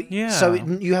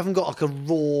you haven't got like a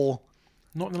raw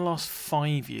Not in the last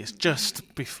 5 years,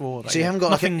 just before that. So you haven't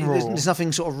got nothing raw. There's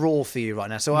nothing sort of raw for you right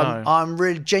now. So No. I'm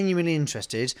really genuinely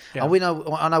interested. Yeah. And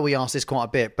I know we asked this quite a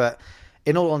bit, but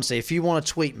in all honesty, if you want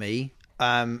to tweet me,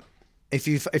 if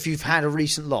you've had a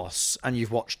recent loss and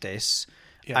you've watched this.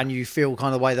 Yeah. And you feel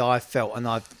kind of the way that I felt, and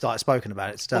I've spoken about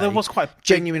it today. Well, there was quite a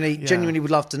big- genuinely would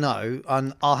love to know,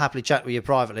 and I'll happily chat with you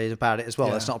privately about it as well.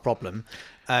 Yeah. That's not a problem,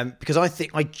 because I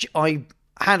think I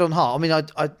hand on heart. I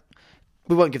mean,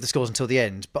 we won't give the scores until the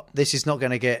end, but this is not going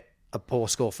to get a poor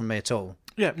score from me at all.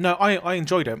 Yeah, no, I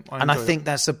enjoyed it. I think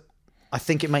I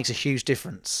think it makes a huge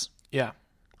difference. Yeah,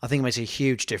 I think it makes a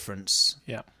huge difference.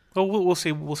 yeah. Well, we'll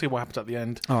see. We'll see what happens at the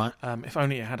end. All right. If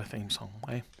only it had a theme song,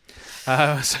 eh?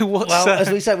 So what's? Well,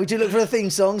 as we said, we do look for a theme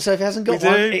song, so if it hasn't got We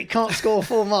one, do. it can't score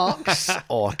 4 marks.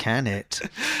 Or can it?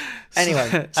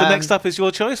 Anyway. So next up is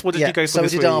your choice. What did you go for so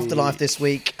this we did week? Afterlife this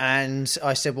week, and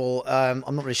I said, well,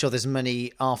 I'm not really sure there's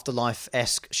many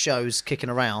Afterlife-esque shows kicking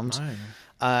around.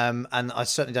 No. And I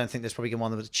certainly don't think there's probably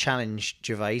one that would challenge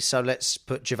Gervais. So let's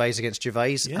put Gervais against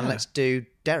Gervais, Yeah. and let's do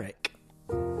Derek.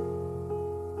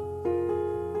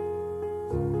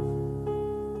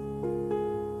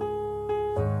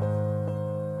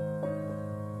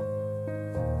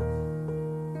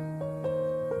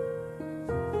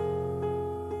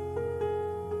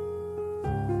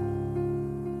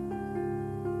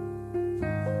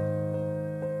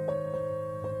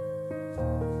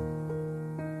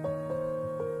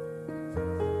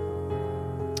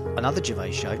 Another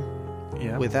Gervais show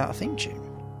Yeah. without a theme tune.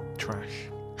 trash.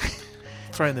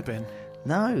 Throw it in the bin.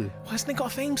 No. Why hasn't it got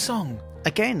a theme song?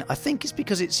 Again, I think it's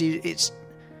because it's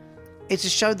a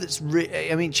show that's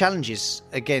challenges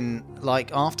again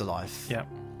like Afterlife. Yeah.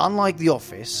 Unlike The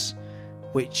Office,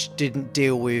 which didn't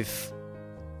deal with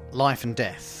life and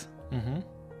death,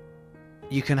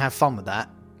 you can have fun with that,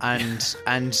 and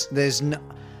there's no.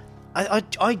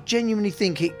 I genuinely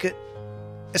think it could,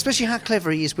 especially how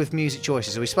clever he is with music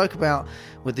choices. So we spoke about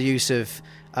with the use of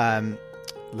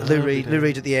Lou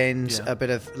Reed at the end, Yeah. a bit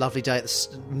of Lovely Day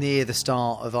near the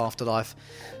start of Afterlife.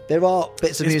 There are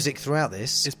bits of music throughout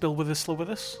this. Is Bill Withers still with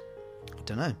us? I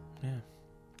don't know. Yeah.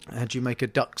 How'd you make a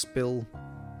duck's bill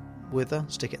wither?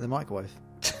 Stick it in the microwave.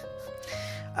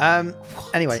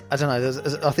 Anyway, I don't know.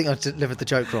 I think I delivered the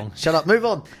joke wrong. Shut up. Move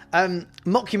on.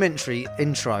 Mockumentary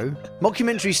intro.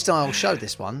 Mockumentary style show,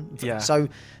 this one. Yeah. So,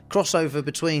 crossover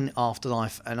between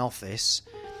Afterlife and Office,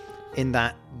 in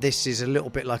that this is a little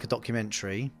bit like a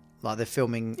documentary. Like they're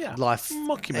filming life.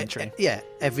 Mockumentary.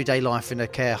 Everyday life in a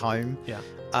care home. Yeah.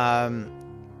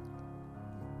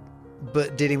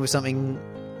 But dealing with something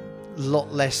a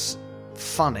lot less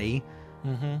funny,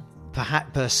 perhaps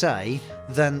per se,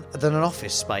 than an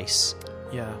Office space.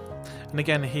 Yeah. And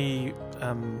again,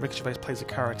 Ricky Gervais plays a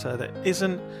character that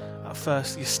isn't at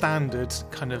first your standard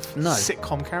kind of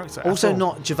sitcom character. Also, at all.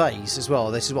 not Gervais as well.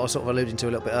 This is what I was sort of alluding to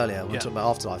a little bit earlier when we Yeah. talking about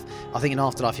Afterlife. I think in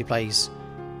Afterlife he plays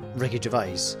Ricky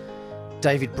Gervais.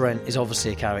 David Brent is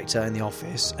obviously a character in The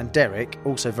Office, and Derek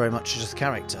also very much just a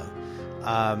character.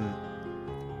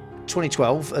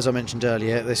 2012, as I mentioned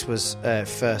earlier, this was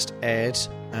first aired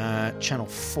Channel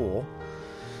 4.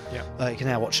 Yeah. You can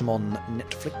now watch them on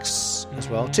Netflix as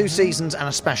well. 2 seasons and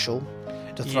a special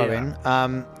to throw in.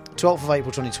 12th of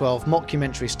April 2012,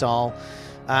 mockumentary style,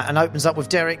 and opens up with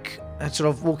Derek sort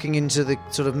of walking into the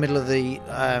sort of middle of the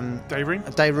day room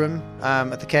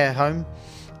at the care home,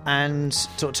 and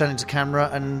sort of turning to camera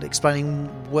and explaining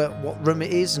what room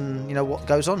it is and what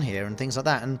goes on here and things like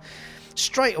that. And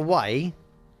straight away,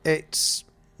 it's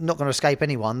not going to escape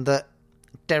anyone that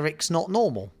Derek's not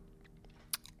normal.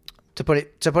 To put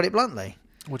it bluntly.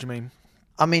 What do you mean?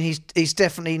 I mean, he's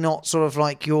definitely not sort of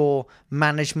like your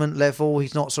management level.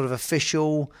 He's not sort of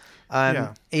official.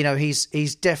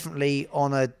 He's definitely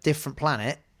on a different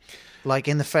planet. Like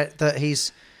in the fact that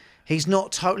he's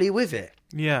not totally with it.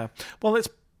 Yeah. Well, it's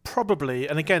probably,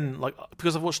 and again, like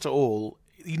because I've watched it all,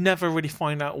 you never really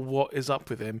find out what is up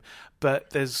with him.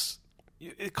 But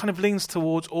it kind of leans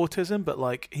towards autism, but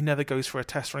like he never goes for a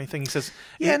test or anything. He says,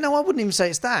 I wouldn't even say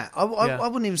it's that. I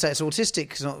wouldn't even say it's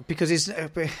autistic, because he's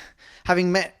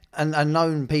having met and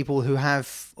known people who have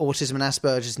autism and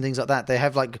Asperger's and things like that. They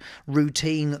have like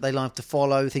routine that they like to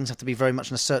follow. Things have to be very much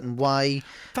in a certain way.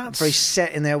 That's very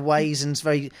set in their ways and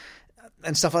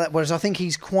stuff like that. Whereas I think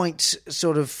he's quite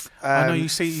sort of. I know you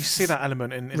see that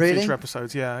element in really? future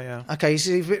episodes. Yeah. Okay, he's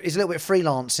a little bit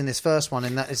freelance in this first one,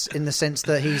 in the sense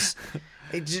that he's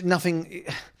nothing.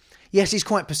 Yes, he's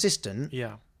quite persistent.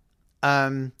 Yeah.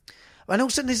 And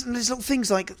also there's little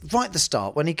things like right at the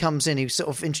start when he comes in, he's sort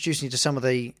of introducing you to some of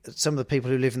the people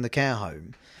who live in the care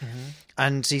home,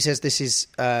 and he says this is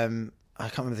I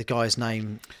can't remember the guy's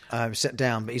name set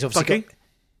down, but he's obviously Dougie?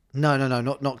 No,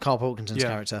 not Carl Pilkington's Yeah.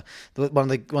 character. One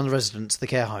of the residents, the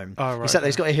care home. Oh, right, Except that yeah.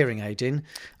 he's got a hearing aid in,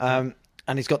 and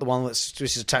he's got the one which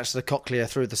is attached to the cochlea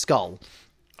through the skull.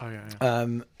 Oh yeah.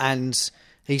 And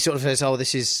he sort of says, "Oh,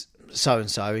 this is so and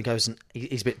so." He goes, and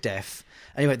he's a bit deaf.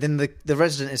 Anyway, then the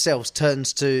resident itself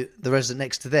turns to the resident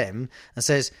next to them and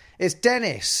says, "It's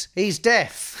Dennis. He's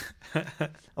deaf,"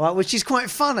 right, which is quite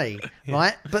funny,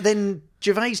 right? But then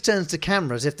Gervais turns to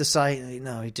camera as if to say,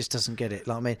 "No, he just doesn't get it."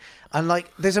 Like I mean, and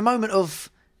like there's a moment of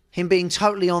him being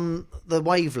totally on the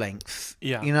wavelength.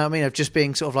 Yeah. You know what I mean? Of just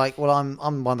being sort of like, well,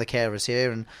 I'm one of the carers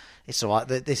here, and it's all right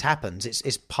that this happens.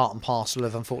 It's part and parcel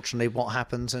of, unfortunately, what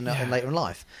happens and later in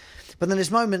life. But then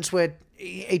there's moments where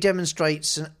he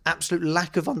demonstrates an absolute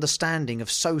lack of understanding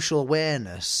of social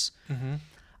awareness,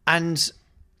 and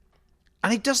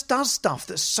he just does stuff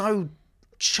that's so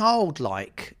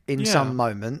childlike in some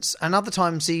moments, and other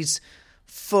times he's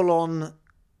full on,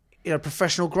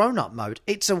 professional grown-up mode.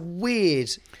 It's a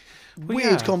weird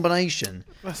combination.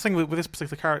 The thing with this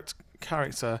particular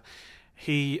character,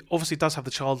 he obviously does have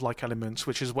the childlike elements,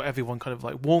 which is what everyone kind of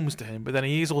like warms to him. But then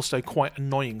he is also quite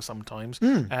annoying sometimes,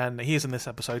 and he is in this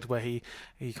episode where he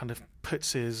kind of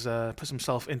puts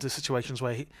himself into situations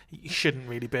where he shouldn't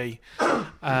really be.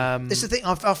 It's the thing.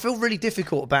 I feel really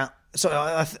difficult about. So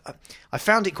I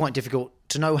found it quite difficult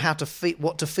to know how to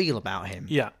what to feel about him.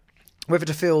 Yeah, Whether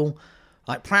to feel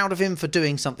like proud of him for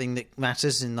doing something that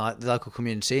matters in like the local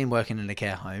community and working in a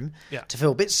care home. Yeah. To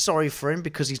feel a bit sorry for him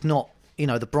because he's not,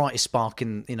 the brightest spark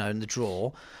in in the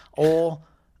drawer, or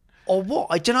what?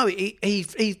 I don't know.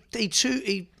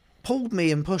 He pulled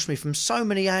me and pushed me from so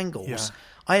many angles. Yeah.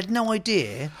 I had no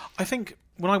idea. I think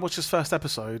when I watched this first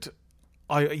episode,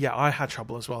 I had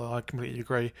trouble as well. I completely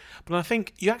agree. But I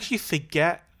think you actually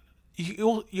forget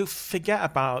you forget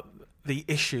about the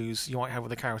issues you might have with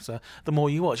the character the more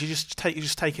you watch. You just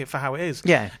take it for how it is.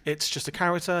 Yeah. It's just a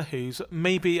character who's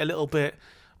maybe a little bit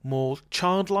more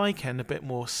childlike and a bit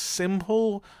more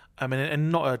simple. I mean,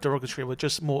 and not a derogatory, but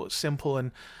just more simple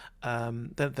and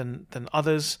than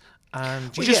others.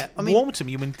 And you warm to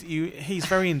him. He's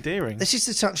very endearing. This is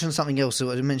to touch on something else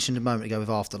that I mentioned a moment ago with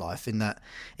Afterlife, in that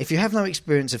if you have no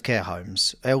experience of care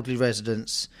homes, elderly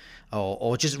residents,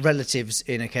 or just relatives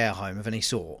in a care home of any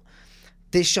sort,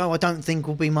 this show I don't think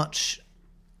will be much.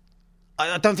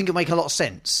 I don't think it'll make a lot of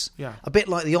sense. Yeah. A bit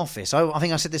like The Office. I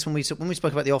think I said this when we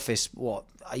spoke about The Office,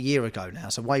 a year ago now,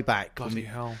 so way back. Bloody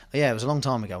hell. Yeah, it was a long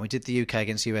time ago. We did the UK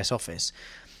against US Office.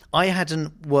 I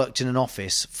hadn't worked in an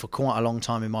office for quite a long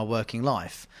time in my working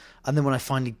life. And then when I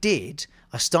finally did,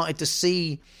 I started to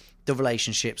see the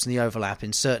relationships and the overlap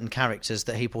in certain characters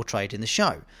that he portrayed in the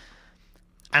show.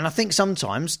 And I think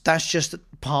sometimes that's just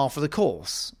par for the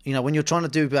course. When you're trying to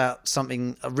do about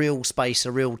something, a real space,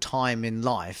 a real time in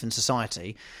life and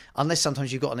society, unless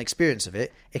sometimes you've got an experience of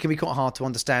it, it can be quite hard to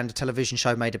understand a television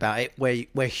show made about it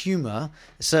where humour,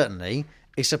 certainly,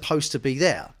 is supposed to be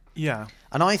there. Yeah.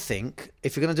 And I think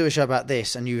if you're going to do a show about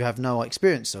this and you have no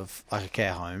experience of like a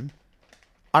care home,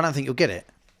 I don't think you'll get it.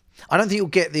 I don't think you'll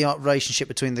get the relationship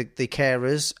between the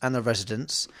carers and the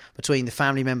residents, between the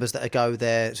family members that go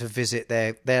there to visit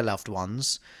their loved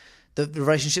ones, the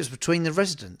relationships between the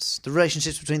residents, the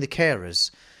relationships between the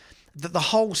carers. The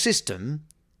whole system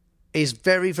is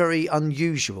very, very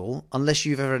unusual unless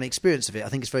you've ever had an experience of it. I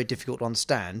think it's very difficult to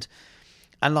understand.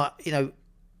 And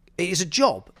it is a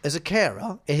job. As a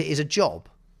carer, it is a job.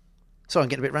 Sorry, I'm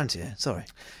getting a bit ranty here. Sorry.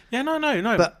 Yeah,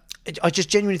 no. But I just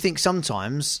genuinely think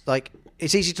sometimes,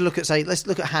 it's easy to look at, let's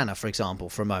look at Hannah, for example,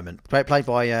 for a moment. Played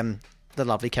by the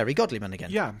lovely Kerry Godliman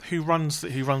again. Yeah, who runs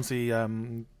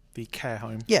the care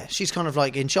home. Yeah, she's kind of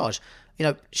like in charge.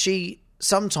 She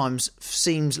sometimes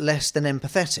seems less than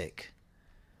empathetic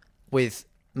with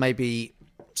maybe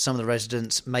some of the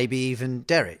residents, maybe even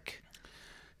Derek.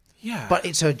 Yeah. But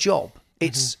it's her job.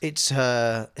 It's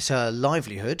her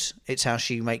livelihood. It's how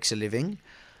she makes a living.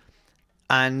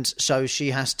 And so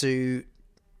she has to,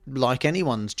 like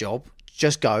anyone's job,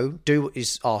 just go, do what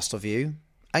is asked of you,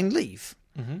 and leave.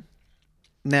 Mm-hmm.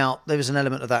 Now, there is an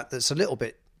element of that that's a little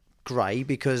bit grey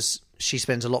because she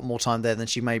spends a lot more time there than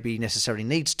she maybe necessarily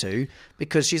needs to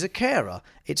because she's a carer.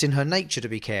 It's in her nature to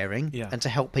be caring and to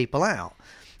help people out.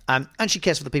 And she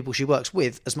cares for the people she works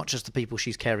with as much as the people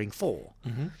she's caring for.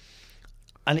 Mm-hmm.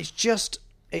 And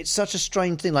it's such a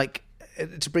strange thing. Like,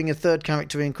 to bring a third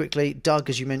character in quickly, Doug,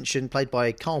 as you mentioned, played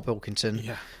by Carl Pilkington.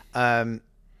 Yeah.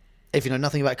 If you know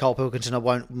nothing about Carl Pilkington, I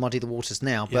won't muddy the waters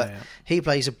now, but he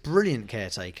plays a brilliant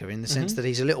caretaker in the sense that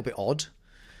he's a little bit odd.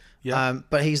 Yeah.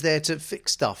 But he's there to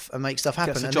fix stuff and make stuff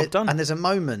happen. Gets the job done. And there's a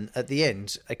moment at the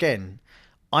end, again,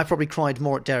 I probably cried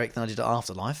more at Derek than I did at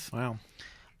Afterlife. Wow.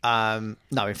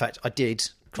 No, in fact, I did.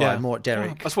 cried more at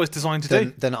Derek that's what it's designed to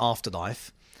do. than at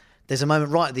Afterlife. There's a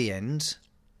moment right at the end,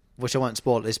 which I won't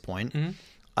spoil at this point,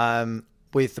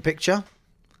 with the picture.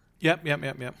 Yep.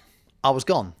 I was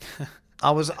gone.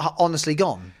 I was honestly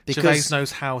gone because Gervais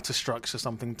knows how to structure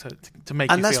something to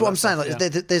make. And you that's feel what I'm that saying.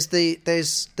 stuff, Like,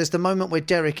 there's the moment where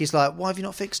Derek is like, "Why have you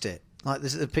not fixed it?" Like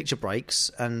the picture breaks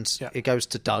and it goes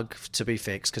to Doug to be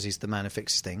fixed because he's the man who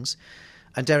fixes things.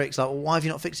 And Derek's like, "Well, why have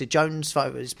you not fixed it? Joan's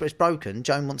photo it's broken.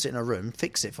 Joan wants it in her room.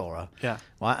 Fix it for her." Yeah.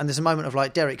 Right. And there's a moment of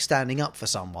like Derek standing up for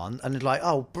someone, and it's like,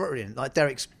 "Oh, brilliant!" Like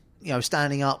Derek's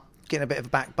standing up, getting a bit of a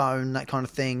backbone, that kind of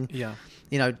thing. Yeah.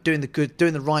 Doing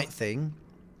the right thing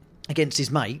against his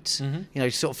mate. Mm-hmm.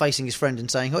 Sort of facing his friend and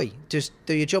saying, "Hey, just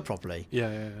do your job properly."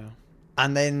 Yeah.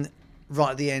 And then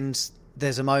right at the end,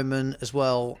 there's a moment as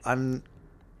well, and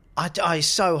it's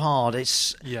so hard.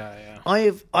 It's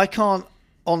I can't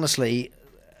honestly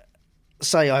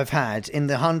say I've had in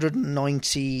the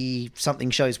 190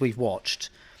 something shows we've watched.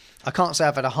 I can't say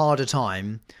I've had a harder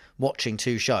time watching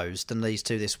two shows than these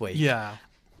two this week. Yeah.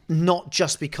 Not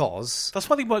just because That's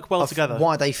why they work well together.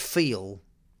 why they feel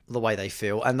the way they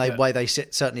feel and the way they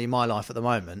sit, certainly in my life at the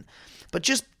moment, but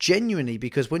just genuinely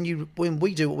because when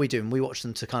we do what we do and we watch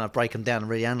them to kind of break them down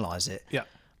and really analyse it,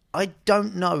 I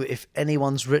don't know if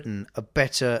anyone's written a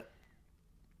better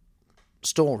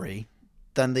story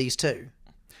than these two.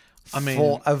 I mean,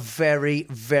 for a very,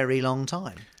 very long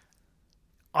time.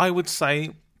 I would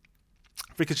say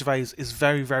Ricky Gervais is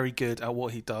very, very good at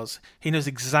what he does. He knows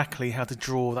exactly how to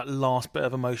draw that last bit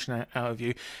of emotion out of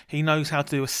you. He knows how to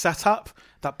do a setup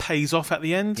that pays off at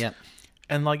the end. Yeah.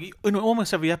 And like in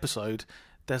almost every episode,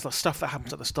 there's like stuff that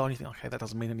happens at the start and you think, okay, that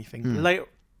doesn't mean anything. Later,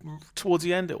 towards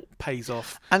the end, it pays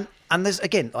off. And there's,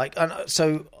 again,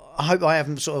 so I hope I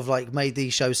haven't sort of like made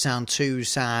these shows sound too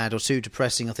sad or too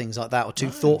depressing or things like that, or too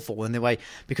thoughtful in the way,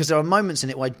 because there are moments in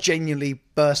it where I genuinely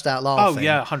burst out laughing. Oh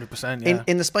yeah, 100%. Yeah.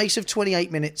 In the space of 28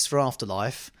 minutes for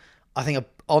Afterlife, I think I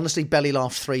honestly belly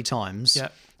laughed 3 times. Yeah.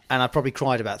 And I probably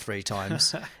cried about 3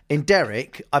 times. In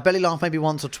Derek, I belly laughed maybe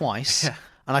once or twice. Yeah.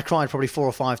 And I cried probably 4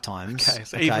 or 5 times. Okay,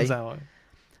 so it evens out.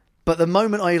 But the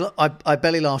moment I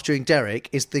belly laughed during Derek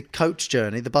is the coach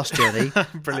journey, the bus journey.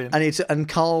 Brilliant. And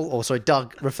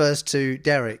Doug refers to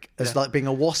Derek as like being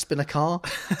a wasp in a car.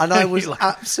 And I was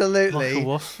absolutely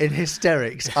in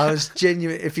hysterics. I was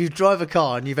genuine. If you drive a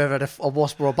car and you've ever had a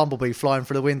wasp or a bumblebee flying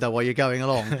through the window while you're going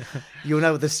along, you'll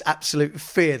know this absolute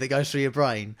fear that goes through your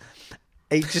brain.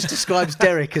 He just describes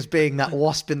Derek as being that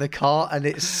wasp in the car, and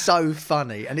it's so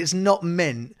funny. And it's not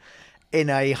meant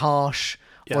in a harsh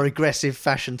or aggressive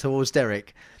fashion towards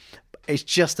Derek. It's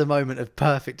just a moment of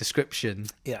perfect description.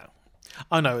 Yeah,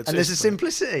 I know. There's a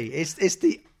simplicity. It's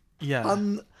the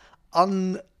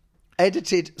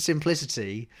unedited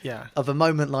simplicity of a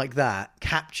moment like that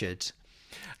captured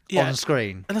on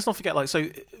screen. And let's not forget, like,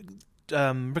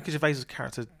 Ricky Gervais'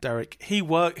 character Derek, he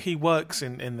works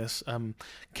in this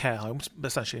care home,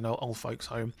 essentially an old folks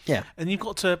home. Yeah, and you've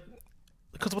got to,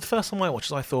 because the first time I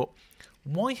watched it, I thought,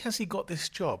 why has he got this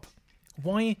job?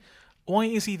 Why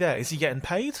is he there? Is he getting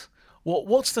paid?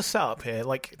 What's the setup here?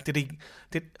 Like,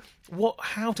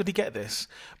 how did he get this?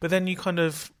 But then you kind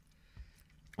of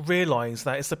realise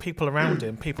that it's the people around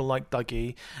him, people like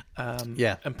Dougie,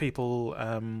 and people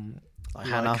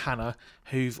like Hannah,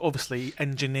 who've obviously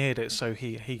engineered it so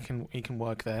he can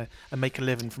work there and make a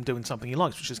living from doing something he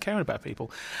likes, which is caring about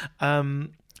people.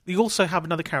 You also have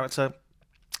another character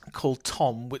called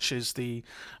Tom, which is the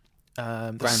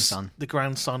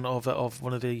grandson of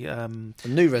one of the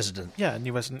new resident. Yeah,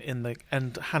 new resident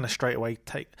and Hannah straight away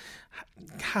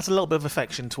has a little bit of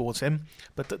affection towards him,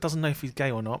 but doesn't know if he's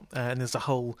gay or not. And there's a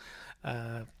whole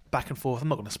back and forth. I'm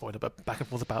not going to spoil it, but back and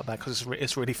forth about that because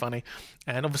it's really funny.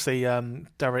 And obviously,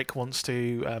 Derek wants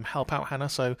to help out Hannah,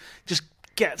 so just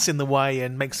gets in the way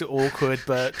and makes it awkward.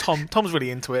 But Tom's really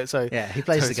into it, so yeah, he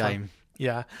plays the game. Fun.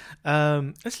 Yeah,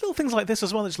 there's little things like this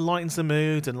as well that just lightens the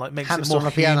mood and like makes Hamster it more on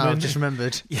the piano. human. I've just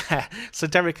remembered. Yeah, so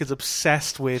Derek is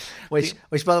obsessed with which,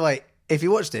 by the way, if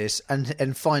you watch this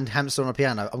and find Hamster on a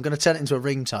piano, I'm going to turn it into a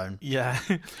ringtone. Yeah,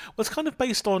 well, it's kind of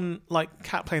based on like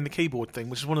Cat playing the keyboard thing,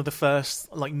 which is one of the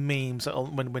first like memes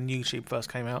when YouTube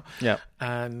first came out. Yeah,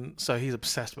 and so he's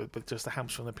obsessed with just the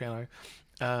hamster on the piano.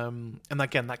 And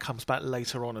again, that comes back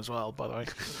later on as well, by the way.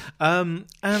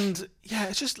 And yeah,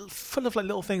 it's just full of like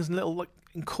little things and little like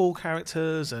cool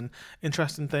characters and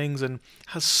interesting things, and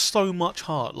has so much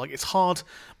heart. Like, it's hard.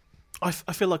 I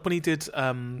feel like when he did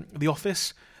The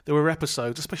Office, there were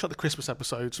episodes, especially like the Christmas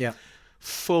episodes,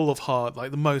 full of heart, like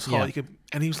the most heart you could.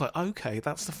 And he was like, okay,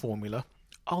 that's the formula.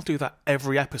 I'll do that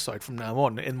every episode from now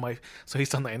on. So he's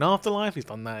done that in Afterlife. He's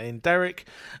done that in Derek.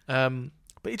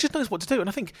 but he just knows what to do. And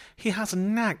I think he has a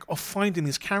knack of finding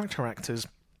these character actors.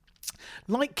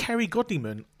 Like Kerry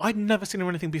Godliman, I'd never seen her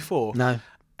in anything before. No.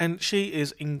 And she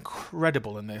is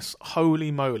incredible in this.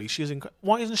 Holy moly.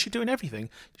 Why isn't she doing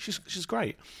everything? She's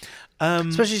great.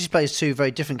 Especially she plays two very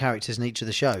different characters in each of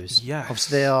the shows. Yes.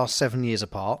 Obviously, they are 7 years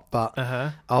apart, but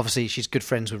obviously she's good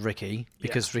friends with Ricky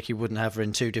because Ricky wouldn't have her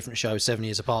in two different shows 7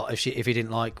 years apart if he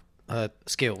didn't like her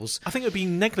skills. I think it would be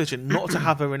negligent not to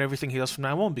have her in everything he does from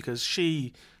now on, because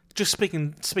she... Just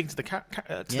speaking to the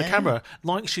the camera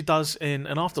like she does in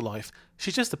An Afterlife,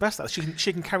 she's just the best at it.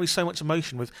 She can carry so much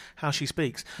emotion with how she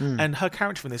speaks, and her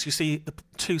character in this. You see the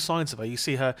two sides of her. You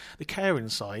see the caring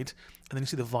side, and then you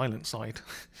see the violent side,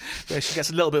 where she gets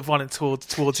a little bit violent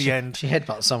towards the end. She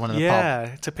headbutts someone in the pub.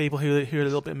 Yeah, to people who are a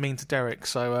little bit mean to Derek.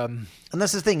 So, and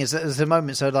that's the thing, is that there's a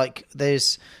moment. So like,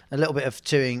 there's a little bit of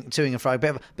toing and fro, a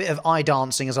bit of eye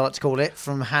dancing, as I like to call it,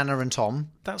 from Hannah and Tom.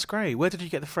 that's great. Where did you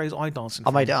get the phrase "eye dancing" I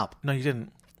from? made it up. No, you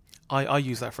didn't. I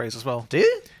use that phrase as well. Do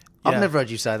you? Yeah. I've never heard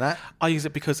you say that. I use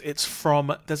it because it's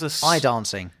from. There's a Eye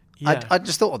dancing. Yeah. I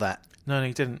just thought of that. No,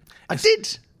 you didn't. I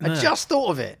did. I just thought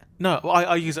of it. No,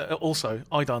 I use it also,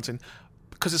 eye dancing,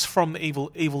 because it's from the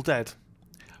Evil Dead.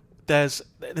 There's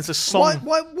a song.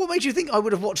 What made you think I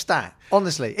would have watched that?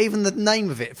 Honestly, even the name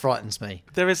of it frightens me.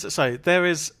 There is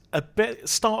a bit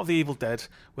start of the Evil Dead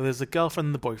where there's a girlfriend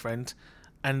and the boyfriend,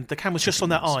 and the camera's just on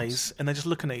their eyes, and they're just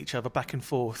looking at each other back and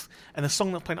forth. And the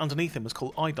song that's playing underneath them was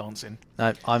called Eye Dancing.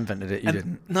 No, I invented it. You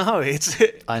didn't. No, it's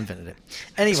I invented it.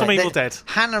 Anyway, from Evil Dead.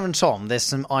 Hannah and Tom, there's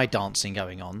some eye dancing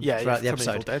going on throughout the from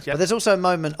episode. Evil Dead, yeah. But there's also a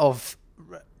moment of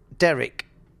Derek,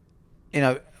 when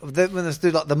they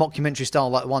do like the mockumentary style,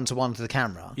 like one-to-one to the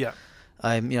camera. Yeah.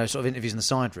 Sort of interviews in the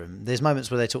side room. There's moments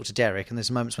where they talk to Derek, and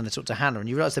there's moments when they talk to Hannah, and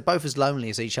you realise they're both as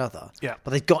lonely as each other. Yeah. But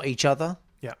they've got each other.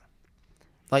 Yeah.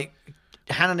 Like,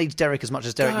 Hannah needs Derek as much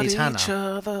as Derek needs Hannah. Each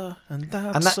other, and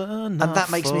that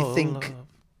makes me think,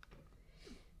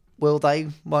 will they?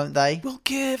 Won't they? We'll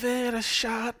give it a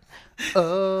shot.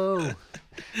 Oh.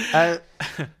 And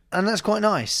that's quite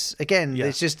nice. Again,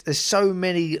 there's so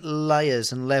many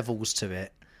layers and levels to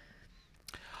it.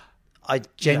 I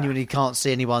genuinely can't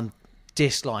see anyone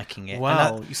disliking it.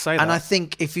 Wow, you say that. And I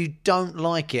think if you don't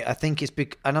like it, I think it's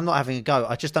big. And I'm not having a go.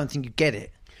 I just don't think you get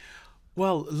it.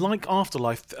 Well, like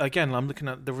Afterlife, again, I'm looking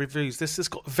at the reviews. This has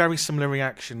got very similar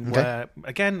reaction. Okay. Where,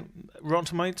 again,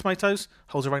 Rotten Tomatoes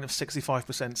holds a rating of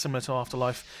 65%, similar to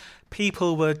Afterlife.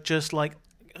 People were just like,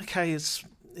 okay, he's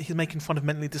making fun of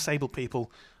mentally disabled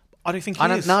people. I don't think he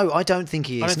is. No, I don't think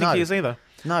he is. I don't think he is either.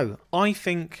 No. I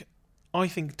think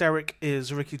Derek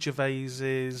is Ricky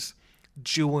Gervais's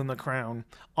jewel in the crown.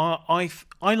 I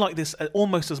like this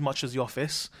almost as much as The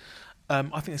Office. I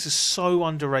think this is so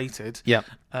underrated. Yeah.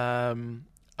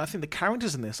 I think the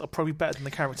characters in this are probably better than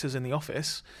the characters in The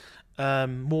Office.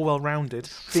 More well-rounded.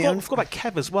 I forgot about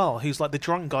Kev as well, who's like the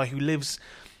drunk guy who lives...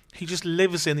 He just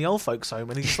lives in the old folks' home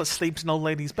and he just like sleeps in old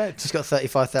ladies' beds. He's got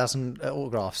 35,000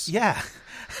 autographs. Yeah.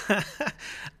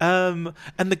 And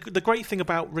the great thing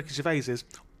about Ricky Gervais is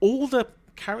all the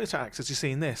character actors you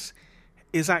see in this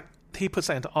is that he puts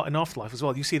that in Afterlife as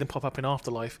well. You see them pop up in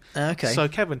Afterlife. Okay. So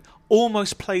Kevin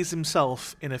almost plays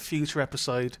himself in a future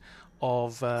episode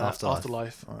of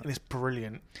Afterlife. Right. And it's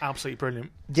brilliant. Absolutely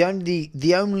brilliant.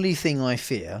 The only thing I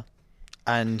fear,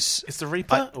 and... Is the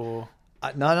Reaper or...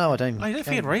 No, I don't. Oh, you don't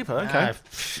fear Reaper? Okay.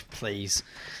 Please.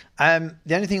 The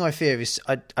only thing I fear is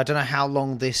I don't know how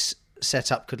long this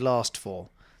setup could last for.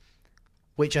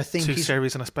 Which I think 2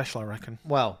 series and a special, I reckon.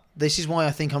 Well, this is why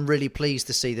I think I'm really pleased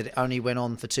to see that it only went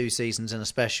on for 2 seasons and a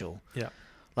special. Yeah.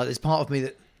 Like, there's part of me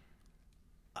that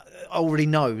already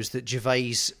knows that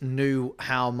Gervais knew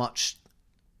how much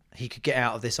he could get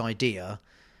out of this idea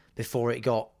before it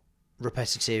got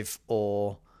repetitive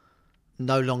or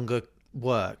no longer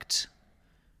worked.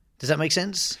 Does that make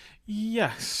sense?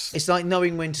 Yes. It's like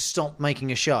knowing when to stop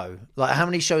making a show. Like, how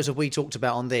many shows have we talked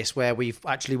about on this where we've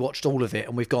actually watched all of it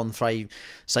and we've gone through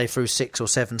 6 or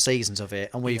 7 seasons of it,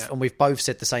 and we've both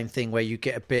said the same thing where you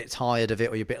get a bit tired of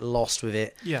it or you're a bit lost with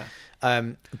it. Yeah.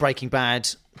 Breaking Bad,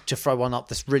 to throw one up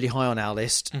that's really high on our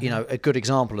list, a good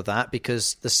example of that,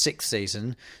 because the 6th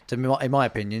season, in my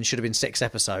opinion, should have been 6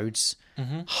 episodes.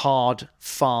 Hard,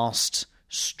 fast,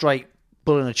 straight,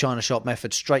 bull in a china shop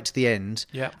method, straight to the end,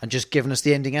 and just given us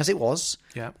the ending as it was,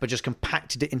 but just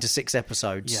compacted it into 6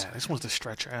 episodes. Yeah, this wanted to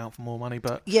stretch it out for more money,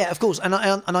 but yeah, of course, and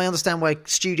I understand why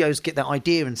studios get that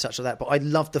idea and such like that, but I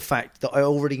love the fact that I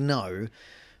already know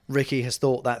Ricky has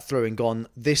thought that through and gone,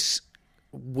 this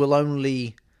will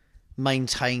only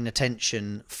maintain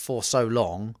attention for so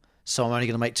long, so I'm only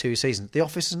going to make 2 seasons. The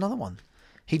Office is another one.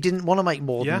 He didn't want to make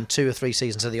more than 2 or 3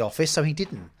 seasons of The Office, so he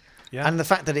didn't. Yeah. And the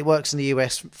fact that it works in the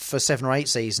US for 7 or 8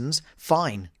 seasons,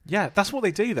 fine. Yeah, that's what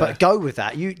they do there. But go with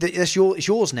that. It's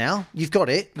yours now. You've got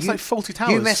it. It's like Fawlty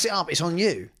Towers. You mess it up, it's on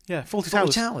you. Yeah, Fawlty Fawlty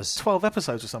Towers. Towers. 12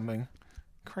 episodes or something.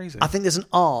 Crazy. I think there's an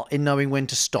art in knowing when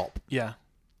to stop. Yeah.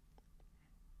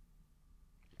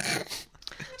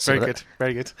 So Very good.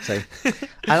 Very good. So,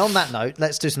 and on that note,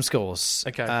 let's do some scores.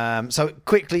 Okay. So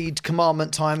quickly,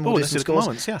 commandment time. We'll do let's some do scores.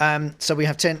 commandments, yeah. So we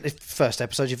have 10. First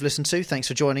episode you've listened to. Thanks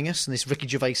for joining us in this Ricky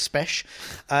Gervais special.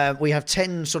 We have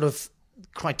 10 sort of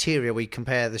criteria we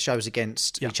compare the shows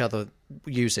against each other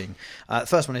using.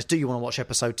 First one is: do you want to watch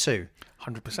episode 2?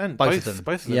 100%. Both of them.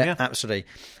 Both of them. Yeah. Absolutely.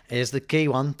 Here's the key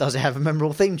one: does it have a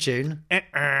memorable theme tune?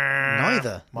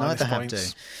 Neither. Minus Neither have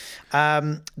points.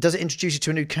 to. Does it introduce you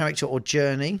to a new character or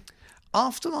journey?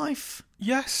 Afterlife?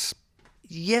 Yes.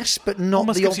 Yes, but not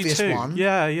Almost the gives you obvious 2. one.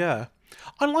 Yeah, yeah.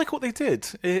 I like what they did.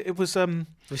 It was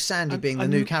With Sandy being the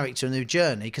new character, a new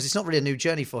journey, because it's not really a new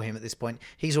journey for him at this point.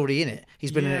 He's already in it.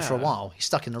 He's been in it for a Yeah. while. He's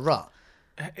stuck in the rut.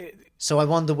 So I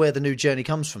wonder where the new journey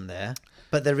comes from there.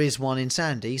 But there is one in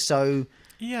Sandy, so...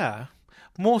 yeah,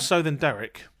 more so than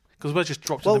Derek, because we're just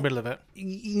dropped in the middle of it.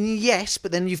 Yes,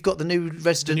 but then you've got the new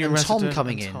resident New and Tom resident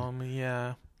coming and in. Tom,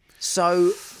 yeah.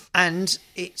 So, and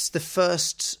it's the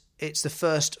first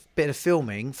bit of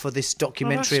filming for this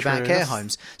documentary that's about true. care That's-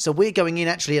 homes. So we're going in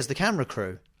actually as the camera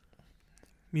crew.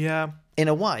 Yeah. In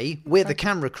a way, we're the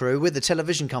camera crew, we're the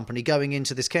television company going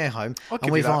into this care home, I'll give and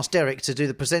you we've that. asked Derek to do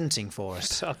the presenting for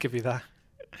us. I'll give you that.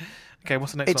 Okay,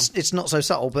 what's the next one? It's not so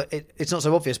subtle, but it's not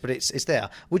so obvious, but it's there.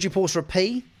 Would you pause for a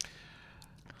P?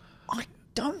 I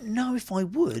don't know if I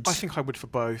would. I think I would for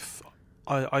both.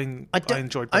 I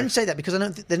enjoyed I only both. say that because I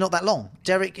don't think they're not that long.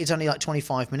 Derek is only like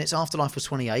 25 minutes. Afterlife was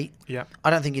 28. Yeah. I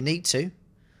don't think you need to.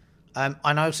 And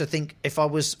I also think if I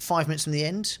was 5 minutes from the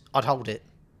end, I'd hold it.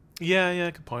 Yeah,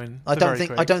 good point. I They're don't very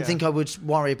think quick, I would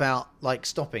worry about like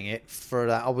stopping it for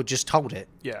that. I would just hold it.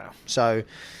 Yeah. So,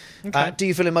 Okay. do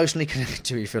you feel emotionally connected?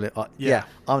 Do you feel it? Yeah.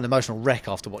 I'm an emotional wreck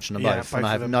after watching them Yeah, both, both and I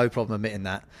of have them. no problem admitting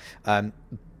that.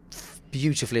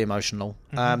 Beautifully emotional.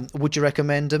 Mm-hmm. Would you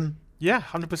recommend them? Yeah,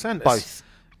 100%. Both.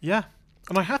 Yeah.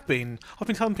 And I have been. I've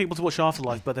been telling people to watch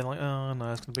Afterlife, but they're like, oh,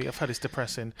 no, it's going to be... I've heard it's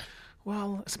depressing.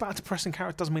 Well, it's about a depressing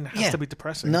character. Doesn't mean it has to be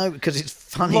depressing. No, because it's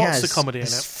funny Lots as. of comedy in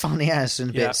it's it. funny as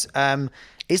and Yeah. bits.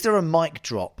 Is there a mic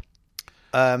drop?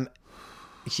 Yeah,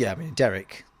 I mean,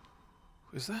 Derek.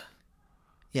 Is there?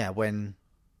 Yeah, when...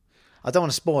 I don't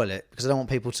want to spoil it, because I don't want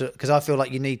people to... Because I feel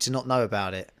like you need to not know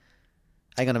about it.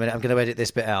 Hang on a minute, I'm going to edit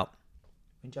this bit out.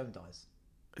 When Joan dies.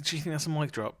 Do you think that's a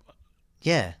mic drop?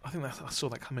 Yeah. I think I saw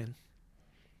that come in.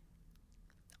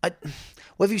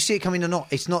 Whether you see it coming or not,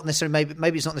 it's not necessarily...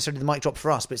 Maybe it's not necessarily the mic drop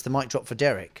for us, but it's the mic drop for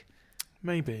Derek.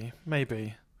 Maybe.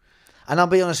 And I'll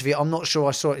be honest with you, I'm not sure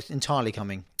I saw it entirely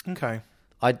coming. Okay.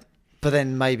 But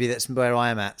then maybe that's where I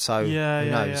am at, so who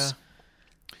knows?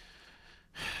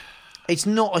 It's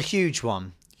not a huge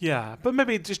one. Yeah, but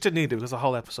maybe it just didn't need it because the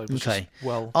whole episode was Okay. just,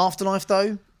 well... Afterlife,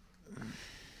 though?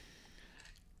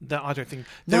 That I don't think...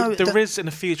 No, there is in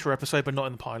a future episode, but not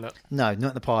in the pilot. No, not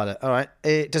in the pilot. All right.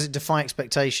 Does it defy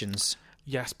expectations?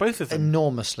 Yes, both of them.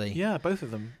 Enormously. Yeah, both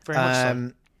of them. Very much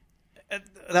so.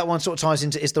 That one sort of ties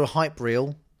into, is there a hype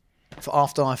reel for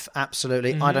Afterlife?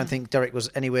 Absolutely. I don't think Derek was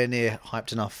anywhere near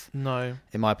hyped enough, No.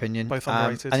 in my opinion. Both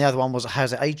underrated. And the other one was,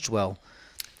 has it aged well?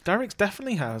 Derek's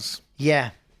definitely has.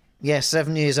 Yeah. Yeah,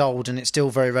 7 years old, and it's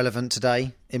still very relevant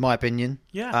today, in my opinion.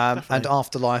 Yeah, And definitely.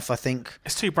 Afterlife, I think...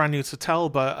 It's too brand new to tell,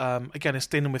 but again, it's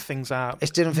dealing with things out. It's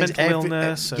dealing with mental things,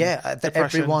 illness. And that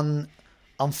depression. everyone,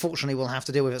 unfortunately, will have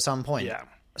to deal with at some point. Yeah.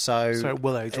 So it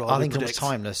will age well, I we think it's almost predict.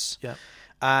 timeless. Yeah.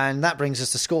 And that brings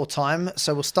us to score time.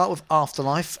 So we'll start with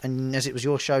Afterlife, and as it was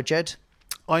your show, Jed,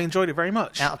 I enjoyed it very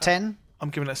much. out of 10. I'm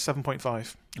giving it a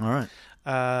 7.5. All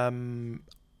right.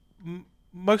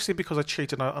 Mostly because I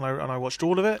cheated and I watched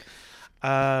all of it.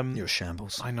 You're a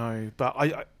shambles. I know, but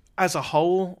I as a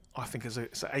whole, I think it's an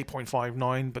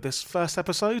 8.59. But this first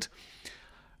episode,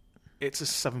 it's a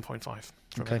 7.5.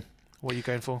 Okay. Me. What are you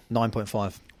going for?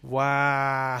 9.5.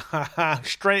 Wow,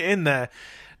 straight in there.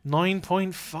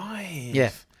 9.5.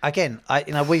 Yeah. Again,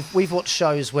 we've watched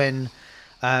shows when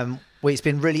it's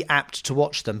been really apt to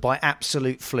watch them by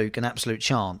absolute fluke and absolute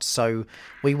chance. So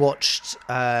we watched,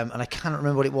 and I cannot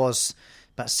remember what it was,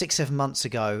 about 6-7 months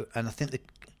ago, and I think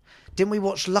didn't we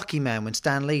watch Lucky Man when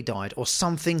Stan Lee died, or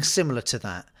something similar to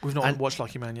that? We've not watched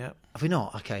Lucky Man yet. Have we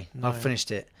not? Okay, No. I've finished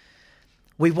it.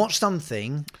 We watched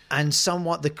something, and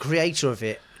the creator of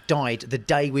it died the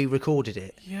day we recorded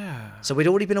it. Yeah. So we'd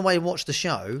already been away and watched the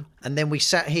show, and then we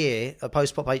sat here at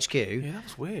Post Pop HQ. Yeah, that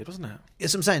was weird, wasn't it?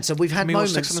 That's what I'm saying. So we've had I mean, watch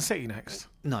moments. Sex and the City next.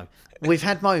 No, we've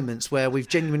had moments where we've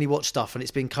genuinely watched stuff, and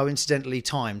it's been coincidentally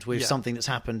timed with Yeah. something that's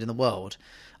happened in the world.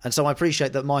 And so I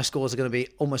appreciate that my scores are going to be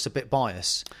almost a bit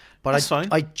biased, but That's fine.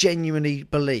 I genuinely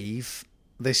believe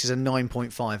this is a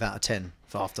 9.5 out of 10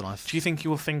 for Afterlife. Do you think you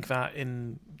will think that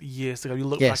in years to go? You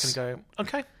look Yes. back and go,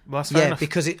 okay, well, that's fair Yeah, enough.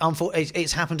 because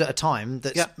it's happened at a time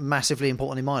that's Yeah. massively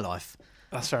important in my life.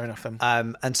 That's fair enough then.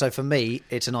 And so for me,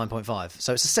 it's a 9.5.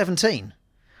 So it's a 17,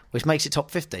 which makes it top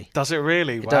 50. Does it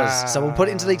really? It does. So we'll put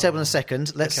it into the league table in a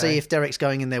second. Let's Okay. see if Derek's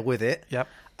going in there with it. Yep.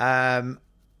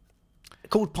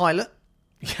 Called Pilot.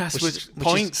 Yes, Which which is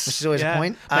points. always a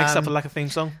point. Makes up a lack of theme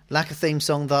song. Lack of theme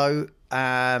song, though.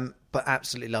 But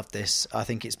absolutely love this. I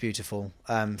think it's beautiful.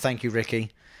 Thank you,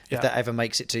 Ricky. Yeah. If that ever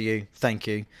makes it to you, thank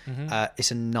you.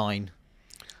 It's a 9.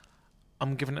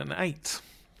 I'm giving it an 8.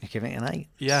 You're giving it an 8?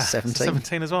 Yeah, 17.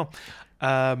 17 as well.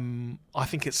 I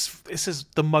think this is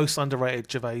the most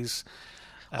underrated Gervais.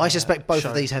 I suspect both show.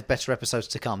 of these have better episodes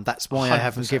to come. That's why I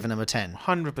haven't 100%. given them a 10.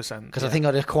 100%. Because I think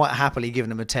I'd have quite happily given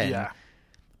them a 10. Yeah.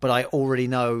 But I already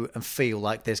know and feel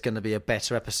like there's going to be a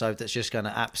better episode that's just going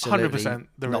to absolutely 100%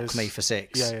 there knock is. me for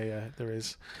 6. Yeah, there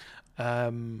is.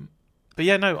 But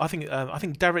yeah, no, I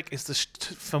think Derek is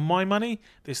for my money,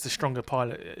 is the stronger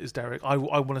pilot. Is Derek? I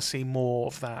want to see more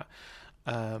of that.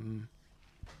 And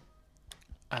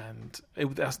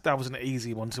that was an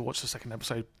easy one to watch the second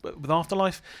episode. But with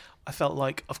Afterlife, I felt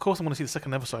like, of course, I want to see the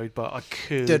second episode, but I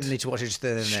could. Don't need to watch it just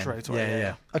there and then. Straight away,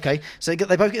 yeah. Okay, so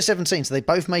they both get 17, so they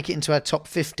both make it into our top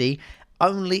 50,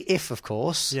 only if, of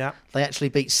course, Yeah. they actually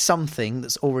beat something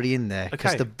that's already in there.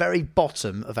 Because Okay. the very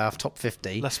bottom of our top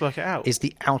 50 Let's work it out. is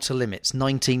the Outer Limits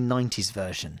 1990s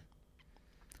version.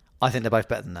 I think they're both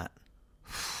better than that.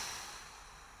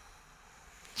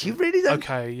 Do you really don't?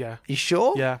 Okay, yeah. You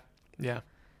sure? Yeah.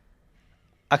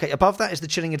 Okay, above that is The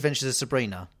Chilling Adventures of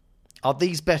Sabrina. Are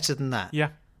these better than that? Yeah.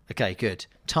 Okay, good.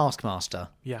 Taskmaster.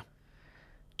 Yeah.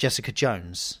 Jessica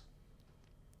Jones.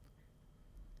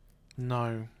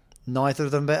 No. Neither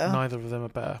of them better? Neither of them are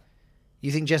better.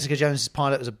 You think Jessica Jones'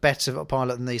 pilot was a better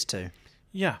pilot than these two?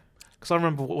 Yeah. Because I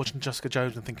remember watching Jessica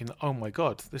Jones and thinking, oh my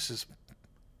God, this is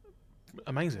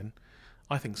amazing.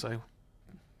 I think so.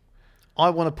 I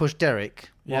want to push Derek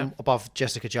Yeah. one above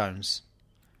Jessica Jones.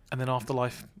 And then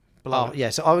Afterlife below. Oh, yeah.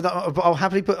 So I'll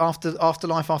happily put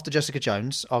Afterlife after Jessica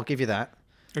Jones. I'll give you that.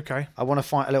 Okay. I want to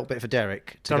fight a little bit for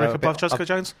Derek. To Derek go a above bit Jessica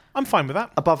Jones? I'm fine with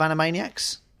that. above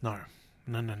Animaniacs? No.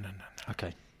 No.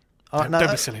 Okay. Don't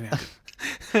be silly now.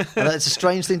 It's a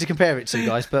strange thing to compare it to,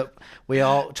 guys, but we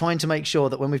are trying to make sure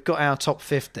that when we've got our top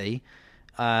 50,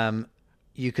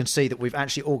 you can see that we've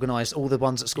actually organised all the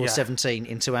ones that scored Yeah. 17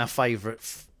 into our favourite.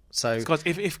 So Guys,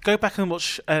 if go back and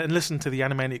watch and listen to the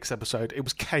Animaniacs episode, it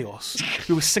was chaos.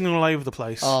 We were singing all over the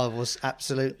place. Oh, it was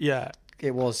absolute. Yeah.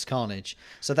 It was carnage.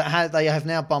 So they have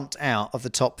now bumped out of the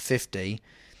top 50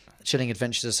 Chilling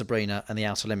Adventures of Sabrina and the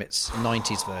Outer Limits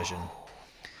 90s version.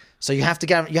 So you have to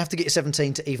get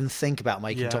 17 to even think about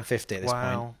making Yeah. top 50 at this point.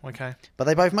 Wow. Okay. But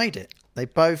they both made it. They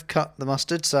both cut the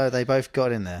mustard, so they both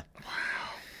got in there. Wow.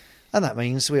 And that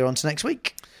means we're on to next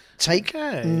week. Take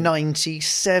Okay.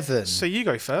 97. So you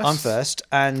go first. I'm first,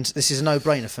 and this is a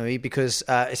no-brainer for me because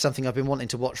it's something I've been wanting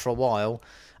to watch for a while,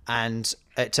 and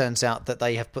it turns out that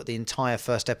they have put the entire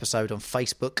first episode on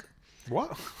Facebook.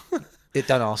 What?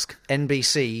 Don't ask.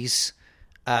 NBC's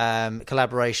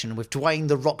collaboration with Dwayne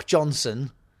 "The Rock"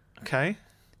 Johnson, Okay.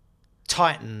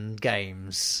 Titan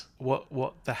Games.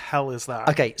 What the hell is that?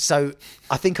 Okay, so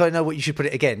I think I know what you should put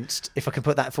it against, if I can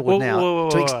put that forward now.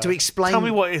 Whoa. To explain... Tell me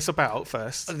what it's about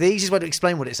first. The easiest way to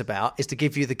explain what it's about is to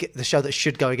give you the show that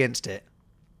should go against it.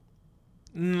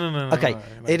 No. Okay, no.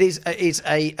 it's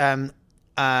an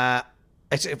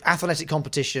athletic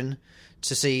competition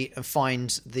to see and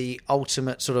find the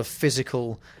ultimate sort of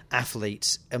physical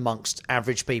athletes amongst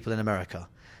average people in America.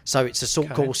 So it's assault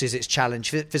Okay. courses, it's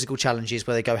physical challenges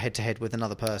where they go head to head with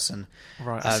another person.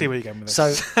 Right, I see where you're going with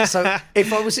this. So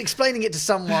if I was explaining it to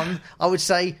someone, I would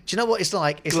say, do you know what it's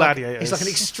like? It's Gladiators. it's like an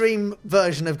extreme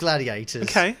version of Gladiators.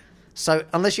 Okay. So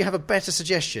unless you have a better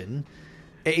suggestion,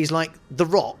 it is like The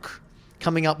Rock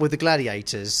coming up with the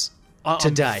Gladiators I'm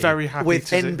today very happy with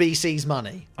to do- NBC's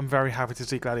money. I'm very happy to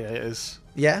see Gladiators.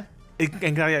 Yeah?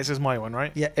 And Gladiators is my one,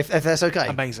 right? Yeah, if that's okay.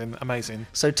 Amazing.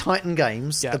 So Titan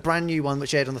Games, Yeah. the brand new one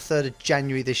which aired on the 3rd of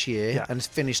January this year Yeah. and has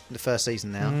finished the first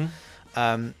season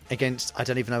now, against, I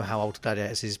don't even know how old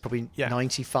Gladiators is, probably Yeah.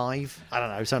 95? I don't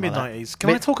know, something like that. Mid-90s. Can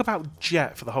I talk about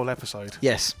Jet for the whole episode?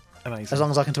 Yes, Amazing. as long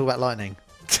as I can talk about lightning.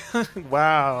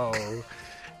 Wow.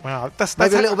 Wow, that's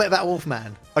Maybe a little bit about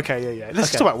Wolfman. Okay, yeah.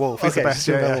 Let's talk about Wolf. He's the best. let's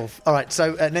talk about Yeah. Wolf. All right,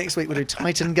 so next week we'll do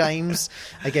Titan Games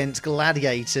against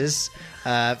Gladiators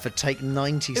for take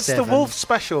 97. It's the Wolf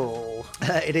special.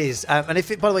 It is, and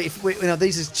by the way, if we,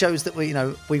 these are shows that we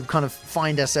kind of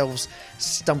find ourselves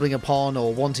stumbling upon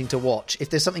or wanting to watch. If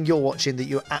there's something you're watching that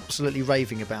you're absolutely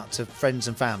raving about to friends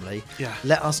and family,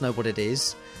 let us know what it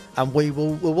is, and we'll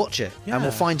watch it, and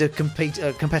we'll find a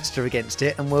competitor against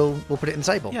it, and we'll put it in the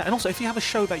table. Yeah, and also if you have a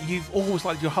show that you've always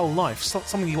liked your whole life,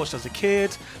 something you watched as a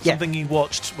kid, something you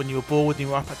watched when you were bored and you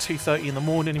were up at 2:30 in the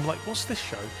morning, and you're like, "What's this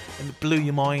show?" and it blew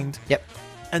your mind. Yep.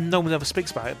 And no one ever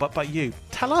speaks about it, but you.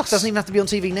 Tell us. It doesn't even have to be on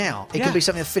TV now. It could be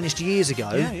something that finished years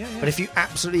ago. Yeah. But if you're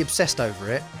absolutely obsessed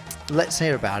over it, let's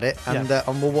hear about it, and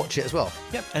we'll watch it as well.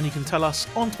 Yep, and you can tell us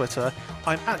on Twitter.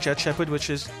 I'm at Jed Shepherd, which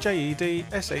is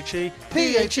JEDSHEPHERD.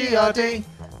 PHERD.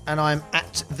 And I'm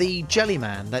at the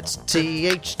Jellyman. That's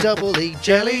THEE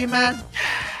Jellyman.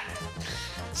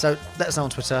 So let us know on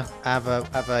Twitter. Have a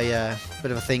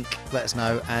bit of a think. Let us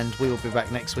know, and we will be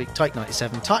back next week. Titan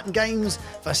 97, Titan Games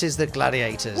versus the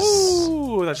Gladiators.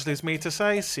 Ooh, that just leaves me to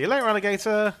say, see you later,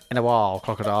 alligator. In a while,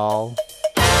 crocodile.